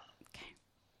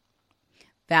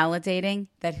 Validating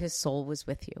that his soul was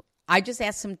with you. I just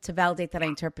asked him to validate that I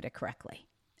interpret it correctly.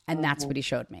 And that's what he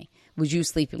showed me. Was you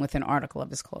sleeping with an article of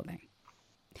his clothing?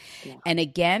 Yeah. And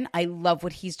again, I love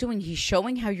what he's doing. He's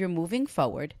showing how you're moving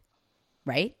forward,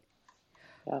 right?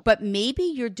 Yeah. But maybe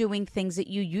you're doing things that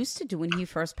you used to do when he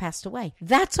first passed away.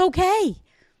 That's okay.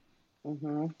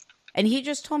 Mm-hmm. And he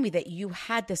just told me that you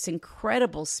had this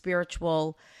incredible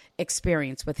spiritual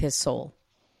experience with his soul.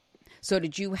 So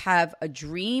did you have a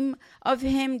dream of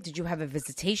him? Did you have a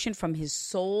visitation from his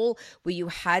soul where you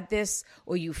had this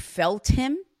or you felt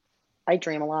him? I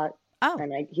dream a lot. Oh.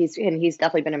 And he's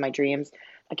definitely been in my dreams.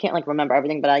 I can't like remember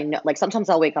everything, but I know like sometimes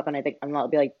I'll wake up and I think I'll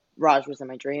be like, Raj was in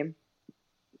my dream,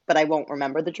 but I won't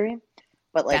remember the dream.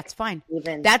 But like that's fine.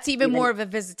 That's even more of a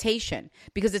visitation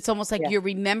because it's almost like you're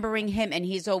remembering him and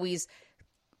he's always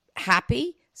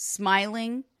happy,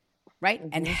 smiling, right?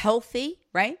 Mm-hmm. And healthy,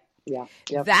 right? Yeah.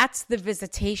 Yep. That's the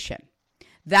visitation.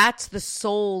 That's the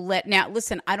soul. Now,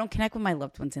 listen, I don't connect with my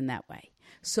loved ones in that way.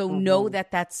 So know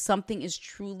that that's something is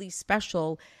truly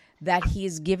special that he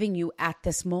is giving you at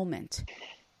this moment.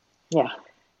 Yeah.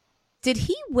 Did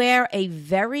he wear a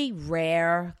very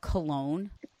rare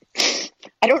cologne?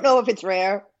 I don't know if it's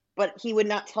rare, but he would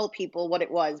not tell people what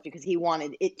it was because he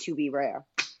wanted it to be rare.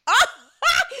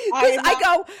 I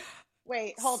go...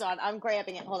 Wait, hold on. I'm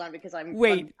grabbing it. Hold on, because I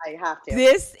have to.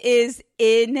 This is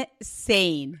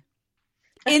insane.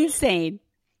 Insane.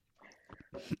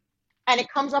 And it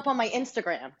comes up on my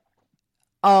Instagram.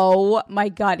 Oh, my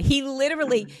God.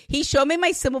 He showed me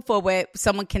my symbol for where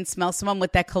someone can smell someone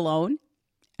with that cologne.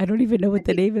 I don't even know what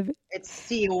the name of it. It's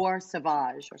Dior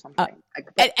Sauvage or something.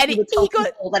 And he told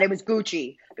people that it was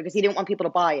Gucci because he didn't want people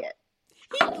to buy it.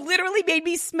 He literally made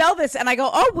me smell this. And I go,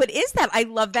 oh, what is that? I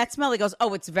love that smell. He goes,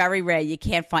 oh, it's very rare. You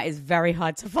can't find it's very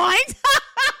hard to find.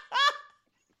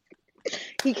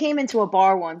 He came into a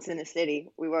bar once in the city.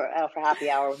 We were out for happy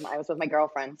hour. I was with my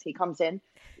girlfriends. He comes in.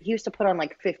 He used to put on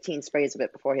like 15 sprays of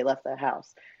it before he left the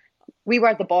house. We were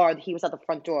at the bar. He was at the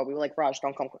front door. We were like, Raj,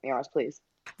 don't come near us, please.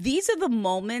 These are the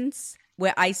moments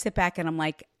where I sit back and I'm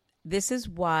like, this is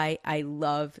why I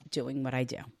love doing what I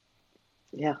do.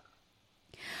 Yeah.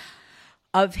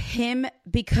 Of him,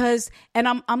 because, and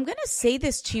I'm going to say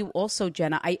this to you also,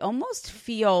 Jenna, I almost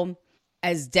feel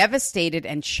as devastated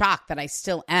and shocked that I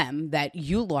still am that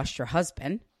you lost your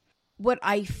husband. What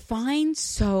I find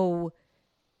so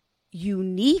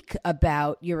unique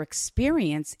about your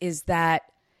experience is that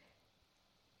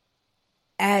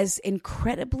as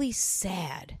incredibly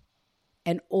sad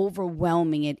and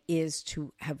overwhelming it is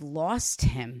to have lost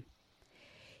him,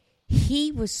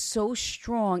 he was so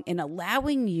strong in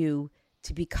allowing you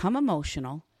to become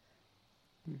emotional,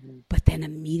 but then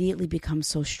immediately become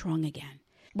so strong again.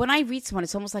 When I read someone,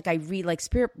 it's almost like I read, like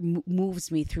spirit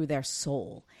moves me through their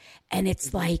soul. And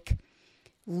it's like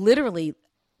literally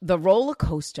the roller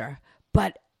coaster.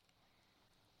 But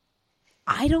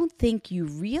I don't think you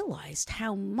realized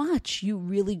how much you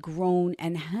really grown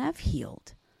and have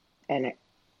healed. And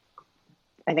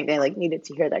I think I like needed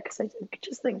to hear that because I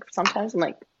just think sometimes I'm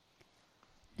like,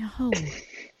 no.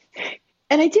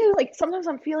 And I do, like, sometimes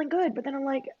I'm feeling good, but then I'm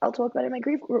like, I'll talk about it in my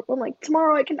grief group. I'm like,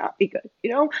 tomorrow I cannot be good, you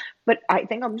know? But I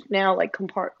think I'm now, like,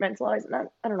 compartmentalizing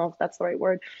that. I don't know if that's the right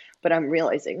word, but I'm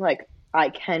realizing, like, I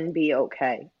can be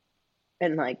okay.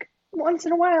 And, like, once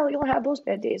in a while, you'll have those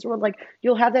bad days where, like,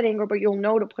 you'll have that anger, but you'll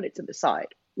know to put it to the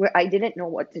side, where I didn't know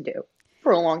what to do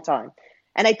for a long time.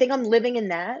 And I think I'm living in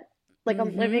that. Like,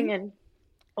 I'm living in,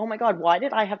 oh, my God, why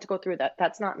did I have to go through that?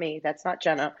 That's not me. That's not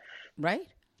Jenna. Right.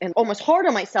 And almost hard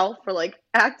on myself for, like,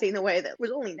 acting the way that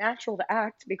was only natural to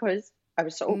act because I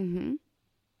was so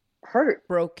hurt.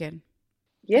 Broken.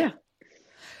 Yeah.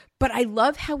 But I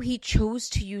love how he chose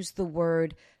to use the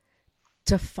word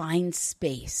to find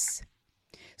space.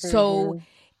 So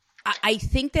I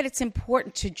think that it's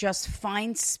important to just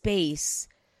find space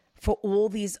for all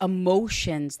these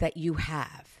emotions that you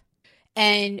have.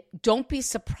 And don't be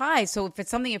surprised. So if it's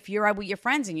something, if you're out with your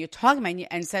friends and you're talking about it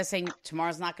and instead of saying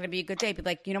tomorrow's not going to be a good day, but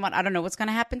like, you know what? I don't know what's going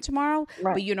to happen tomorrow.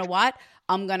 Right. But you know what?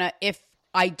 If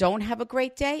I don't have a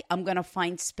great day, I'm going to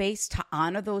find space to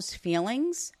honor those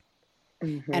feelings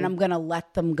and I'm going to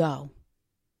let them go.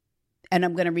 And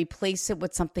I'm going to replace it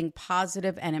with something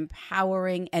positive and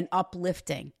empowering and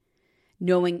uplifting,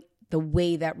 knowing the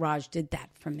way that Raj did that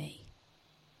for me.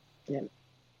 Yeah.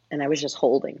 And I was just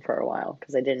holding for a while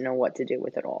because I didn't know what to do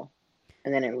with it all.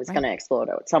 And then it was going to explode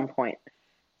out at some point.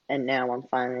 And now I'm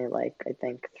finally, like, I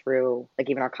think through, like,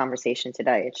 even our conversation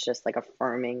today, it's just like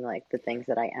affirming, like, the things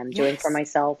that I am doing for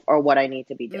myself or what I need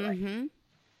to be doing.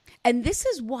 And this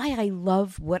is why I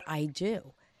love what I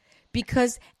do,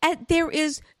 because there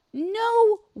is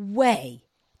no way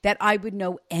that I would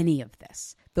know any of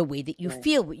this, the way that you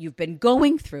feel, what you've been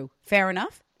going through. Fair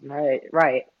enough?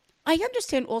 Right. I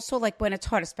understand also, like, when it's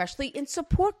hard, especially in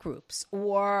support groups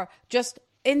or just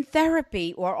in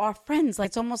therapy or our friends, like,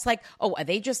 it's almost like, oh, are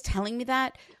they just telling me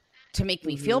that to make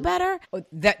me feel better? Or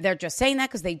that they're just saying that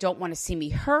because they don't want to see me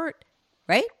hurt,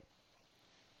 right?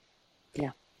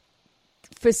 Yeah.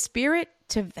 For Spirit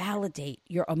to validate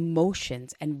your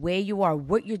emotions and where you are,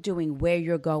 what you're doing, where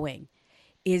you're going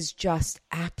is just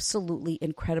absolutely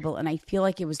incredible. And I feel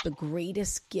like it was the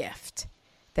greatest gift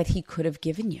that he could have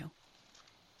given you.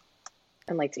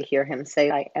 And, like, to hear him say,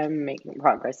 I am making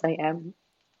progress. I am,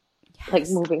 like,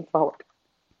 moving forward.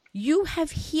 You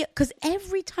have healed, because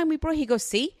every time we brought, he goes,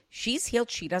 see, she's healed.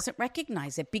 She doesn't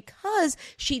recognize it because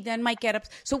she then might get up.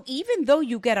 So even though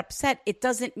you get upset, it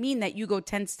doesn't mean that you go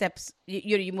 10 steps,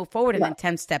 you move forward and then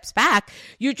 10 steps back.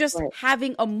 You're just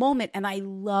having a moment. And I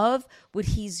love what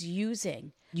he's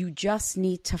using. You just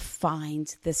need to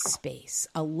find the space,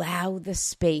 allow the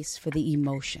space for the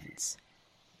emotions.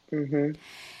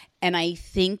 And I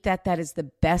think that that is the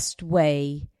best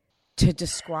way to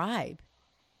describe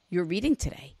your reading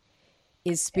today,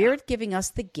 is Spirit giving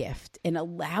us the gift and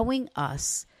allowing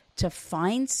us to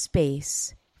find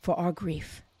space for our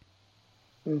grief.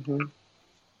 And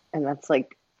that's,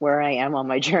 like, where I am on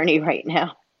my journey right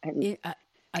now. And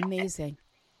amazing.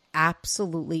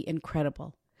 Absolutely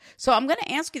incredible. So I'm going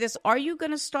to ask you this. Are you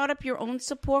going to start up your own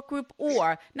support group,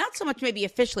 or not so much maybe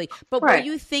officially, but were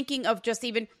you thinking of just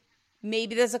even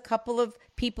maybe there's a couple of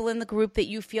people in the group that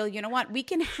you feel, you know what, we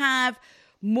can have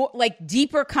more, like,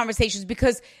 deeper conversations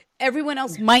because everyone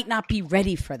else might not be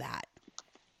ready for that?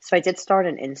 So I did start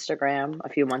an Instagram a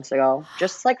few months ago,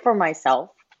 just, like, for myself,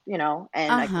 you know,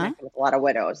 and I connected with a lot of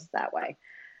widows that way.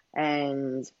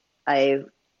 And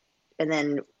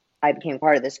then I became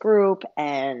part of this group,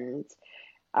 and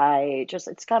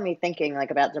it's got me thinking,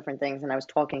 like, about different things. And I was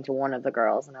talking to one of the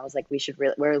girls, and I was like,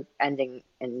 we're ending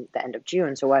in the end of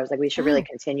June. So I was like, we should really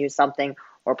continue something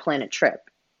or plan a trip.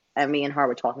 And me and her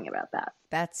were talking about that.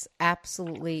 That's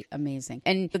absolutely amazing.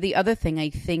 And the other thing, I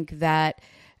think that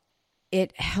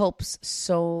it helps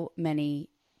so many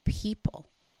people.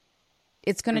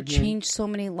 It's going to change so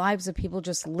many lives of people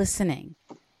just listening.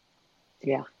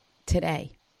 Yeah.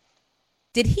 Today.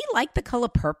 Did he like the color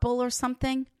purple or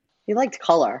something? He liked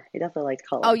color. He definitely liked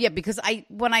color. Oh, yeah, because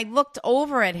when I looked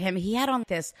over at him, he had on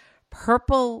this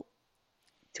purple.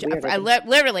 I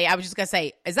was just going to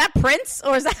say, is that Prince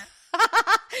or is that?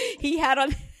 He had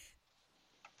on.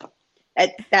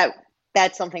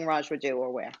 That's something Raj would do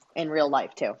or wear in real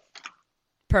life, too.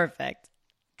 Perfect.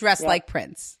 Dressed like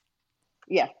Prince.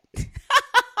 Yeah.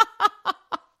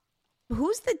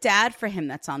 Who's the dad for him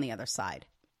that's on the other side?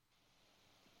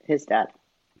 His dad.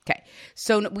 Okay.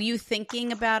 So were you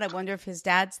thinking about, I wonder if his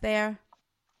dad's there?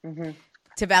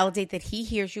 To validate that he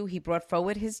hears you. He brought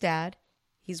forward his dad.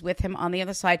 He's with him on the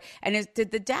other side. And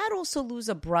did the dad also lose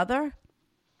a brother?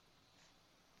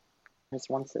 His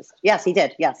one sister. Yes, he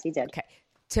did. Okay.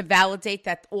 To validate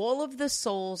that all of the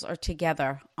souls are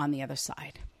together on the other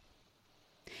side.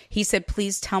 He said,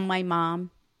 please tell my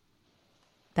mom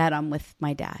that I'm with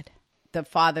my dad. The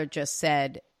father just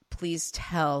said, please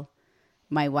tell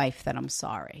my wife that I'm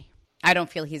sorry. I don't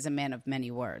feel he's a man of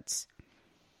many words.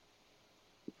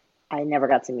 I never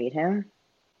got to meet him.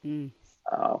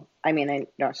 So, I mean, I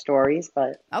know stories,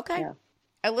 but. Okay.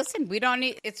 Yeah. Listen, we don't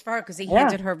need, it's for her because he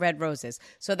handed her red roses.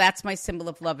 So that's my symbol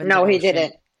of love and No, devotion. he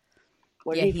didn't.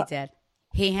 He did.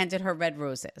 He handed her red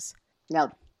roses.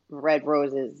 No, red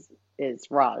roses is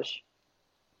Raj.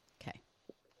 Okay.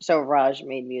 So Raj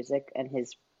made music, and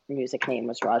his music name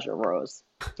was Raja Rose.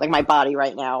 Like my body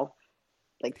right now,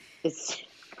 like it's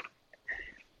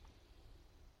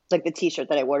like the T-shirt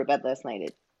that I wore to bed last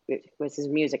night. It was his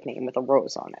music name with a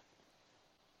rose on it.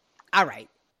 All right.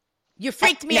 You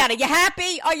freaked me out. Are you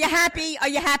happy? Are you happy? Are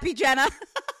you happy, Jenna?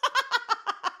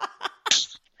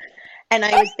 And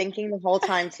I was thinking the whole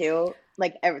time too,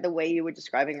 like the way you were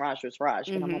describing Raj was Raj.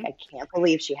 And I'm like, I can't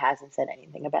believe she hasn't said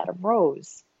anything about a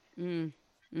rose. In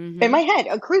my head,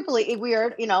 creepily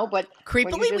weird, but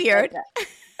creepily weird.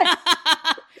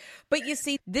 But you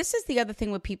see, this is the other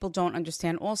thing what people don't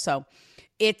understand also.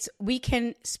 We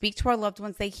can speak to our loved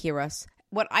ones, they hear us.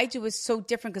 What I do is so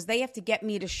different because they have to get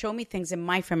me to show me things in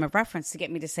my frame of reference to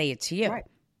get me to say it to you. Right.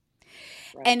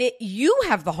 And you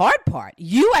have the hard part.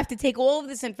 You have to take all of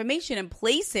this information and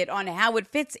place it on how it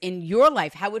fits in your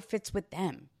life, how it fits with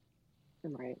them.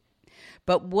 Right.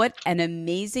 But what an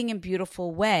amazing and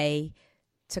beautiful way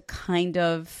to kind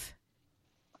of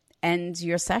end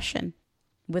your session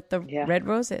with the red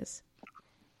roses.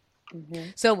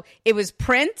 Mm-hmm. So it was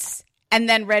Prince and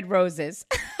then red roses.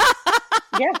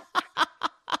 Yeah.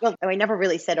 Well, I never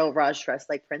really said, oh, Raj dressed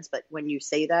like Prince, but when you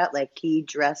say that, like he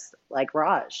dressed like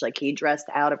Raj, like he dressed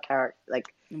out of character.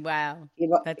 Like, wow. He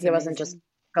wasn't just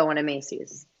going to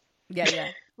Macy's. Yeah.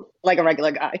 Like a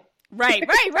regular guy. Right.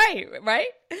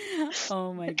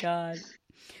 Oh my God.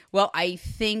 Well, I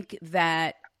think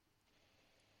that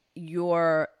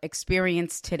your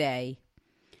experience today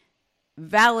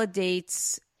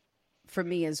validates for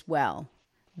me as well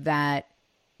that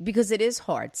because it is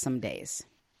hard some days.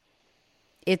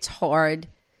 It's hard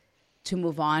to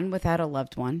move on without a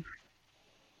loved one.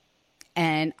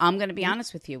 And I'm going to be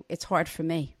honest with you. It's hard for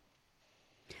me.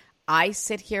 I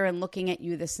sit here and looking at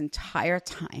you this entire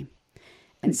time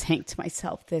and saying to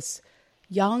myself, this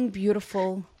young,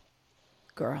 beautiful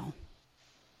girl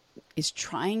is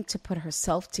trying to put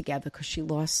herself together because she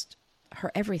lost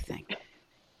her everything,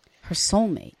 her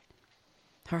soulmate,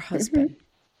 her husband.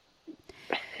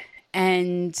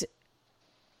 And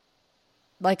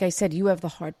like I said, you have the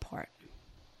hard part.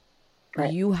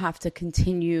 Right. You have to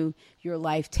continue your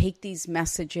life, take these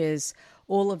messages,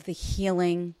 all of the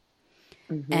healing,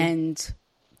 and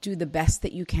do the best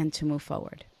that you can to move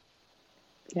forward.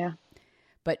 Yeah.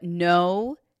 But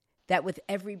know that with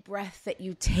every breath that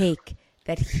you take,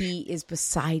 that he is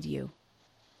beside you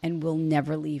and will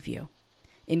never leave you,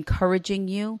 encouraging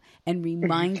you and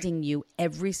reminding you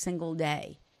every single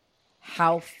day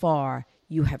how far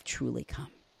you have truly come.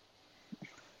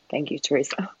 Thank you,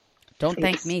 Teresa. Don't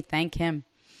thank me. Thank him.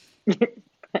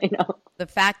 I know. The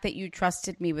fact that you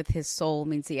trusted me with his soul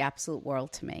means the absolute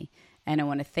world to me. And I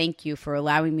want to thank you for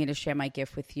allowing me to share my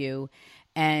gift with you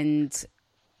and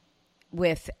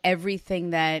with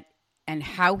everything that and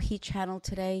how he channeled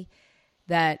today,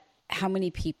 that how many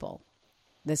people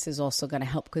this is also going to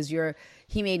help because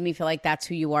he made me feel like that's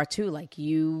who you are too. Like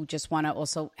you just want to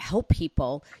also help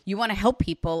people. You want to help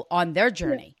people on their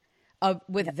journey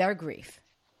with their grief.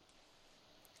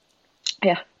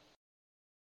 Yeah.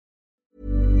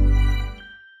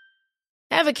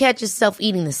 Ever catch yourself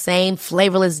eating the same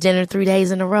flavorless dinner 3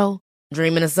 days in a row?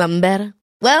 Dreaming of something better?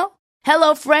 Well,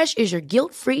 HelloFresh is your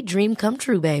guilt-free dream come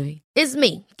true, baby. It's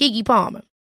me, Keke Palmer.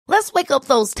 Let's wake up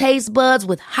those taste buds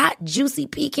with hot, juicy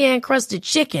pecan-crusted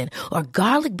chicken or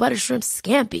garlic butter shrimp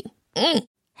scampi.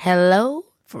 Hello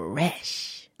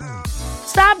Fresh.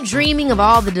 Stop dreaming of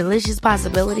all the delicious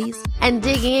possibilities and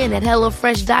dig in at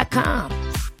HelloFresh.com.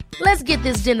 Let's get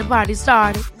this dinner party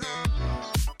started.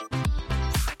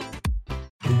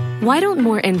 Why don't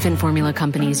more infant formula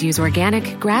companies use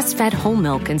organic, grass-fed whole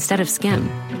milk instead of skim?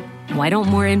 Why don't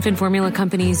more infant formula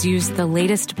companies use the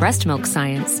latest breast milk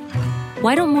science?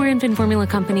 Why don't more infant formula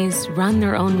companies run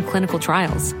their own clinical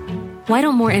trials? Why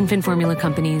don't more infant formula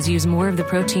companies use more of the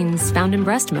proteins found in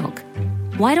breast milk?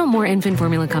 Why don't more infant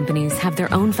formula companies have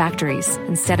their own factories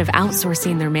instead of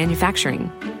outsourcing their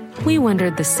manufacturing? We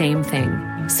wondered the same thing.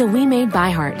 So we made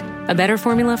ByHeart, a better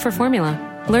formula for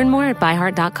formula. Learn more at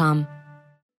byheart.com.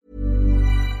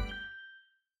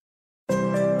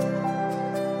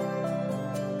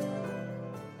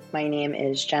 My name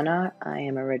is Jenna. I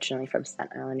am originally from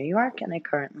Staten Island, New York, and I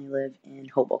currently live in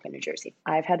Hoboken, New Jersey.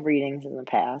 I've had readings in the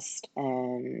past,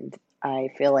 and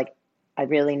I feel like I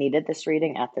really needed this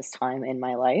reading at this time in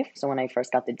my life. So when I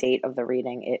first got the date of the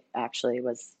reading, it actually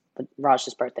was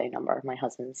Raj's birthday number, my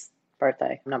husband's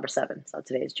birthday, number 7. So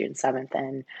today is June 7th,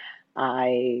 and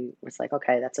I was like,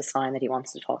 okay, that's a sign that he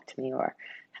wants to talk to me or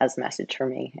has a message for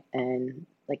me. And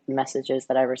like the messages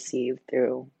that I received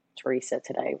through Teresa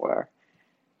today were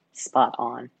spot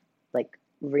on. Like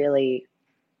really,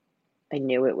 I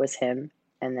knew it was him,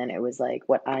 and then it was like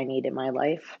what I need in my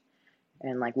life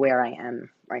and like where I am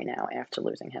right now after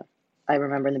losing him. I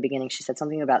remember in the beginning she said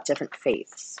something about different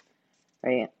faiths,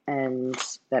 right? And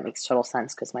that makes total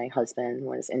sense because my husband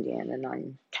was Indian and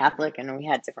I'm Catholic, and we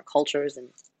had different cultures and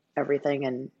everything.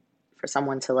 And for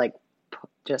someone to like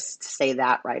just say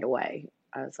that right away,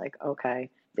 I was like, okay.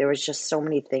 There was just so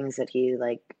many things that he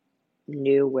like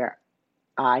knew where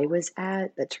I was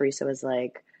at, that Teresa was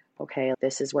like, okay,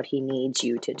 this is what he needs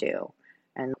you to do.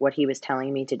 And what he was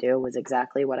telling me to do was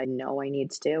exactly what I know I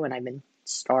need to do. And I've been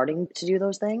starting to do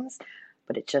those things,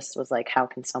 but it just was like, how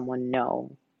can someone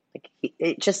know? Like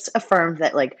it just affirmed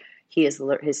that like his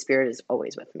spirit is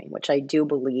always with me, which I do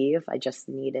believe. I just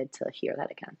needed to hear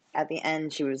that again. At the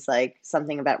end, she was like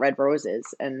something about red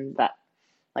roses, and that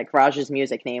like Raj's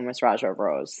music name was Raja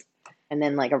Rose. And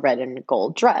then like a red and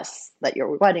gold dress that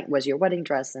your wedding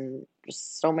dress, and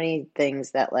just so many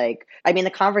things that like, I mean, the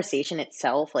conversation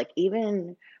itself, like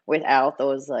even without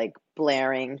those like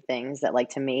blaring things that like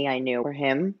to me, I knew were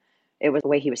him, it was the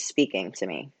way he was speaking to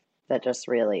me that just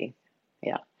really,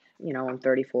 yeah. You know, I'm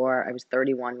 34. I was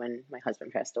 31 when my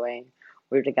husband passed away.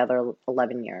 We were together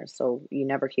 11 years. So you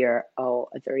never hear, oh,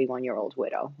 a 31-year-old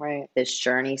widow, right? This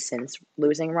journey since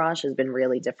losing Raj has been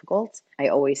really difficult. I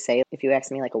always say, if you ask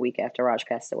me like a week after Raj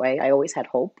passed away, I always had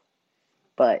hope,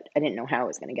 but I didn't know how I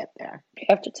was going to get there.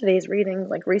 After today's reading,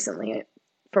 like recently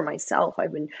for myself,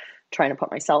 I've been trying to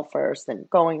put myself first and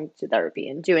going to therapy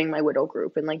and doing my widow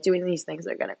group and like doing these things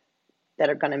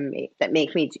that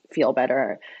make me feel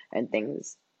better and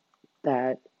things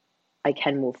that I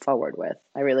can move forward with.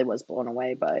 I really was blown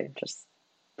away by just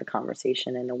the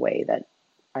conversation in a way that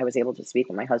I was able to speak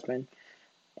with my husband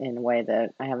in a way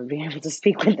that I haven't been able to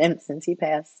speak with him since he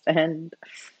passed. And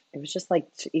it was just like,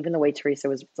 even the way Teresa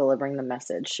was delivering the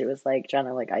message, she was like,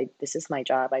 Jenna, like, this is my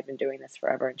job. I've been doing this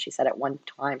forever. And she said at one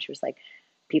time, she was like,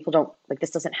 people don't, like, this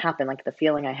doesn't happen. Like the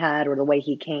feeling I had or the way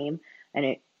he came.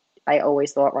 And I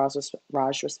always thought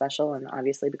Raj was special, and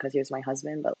obviously because he was my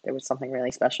husband, but there was something really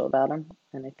special about him,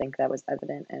 and I think that was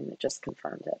evident, and it just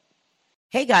confirmed it.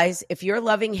 Hey guys, if you're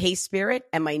loving Hey Spirit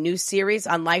and my new series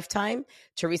on Lifetime,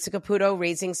 Teresa Caputo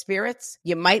Raising Spirits,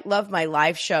 you might love my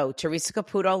live show, Teresa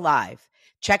Caputo Live.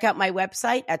 Check out my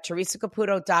website at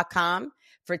teresacaputo.com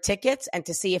for tickets and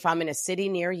to see if I'm in a city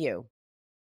near you.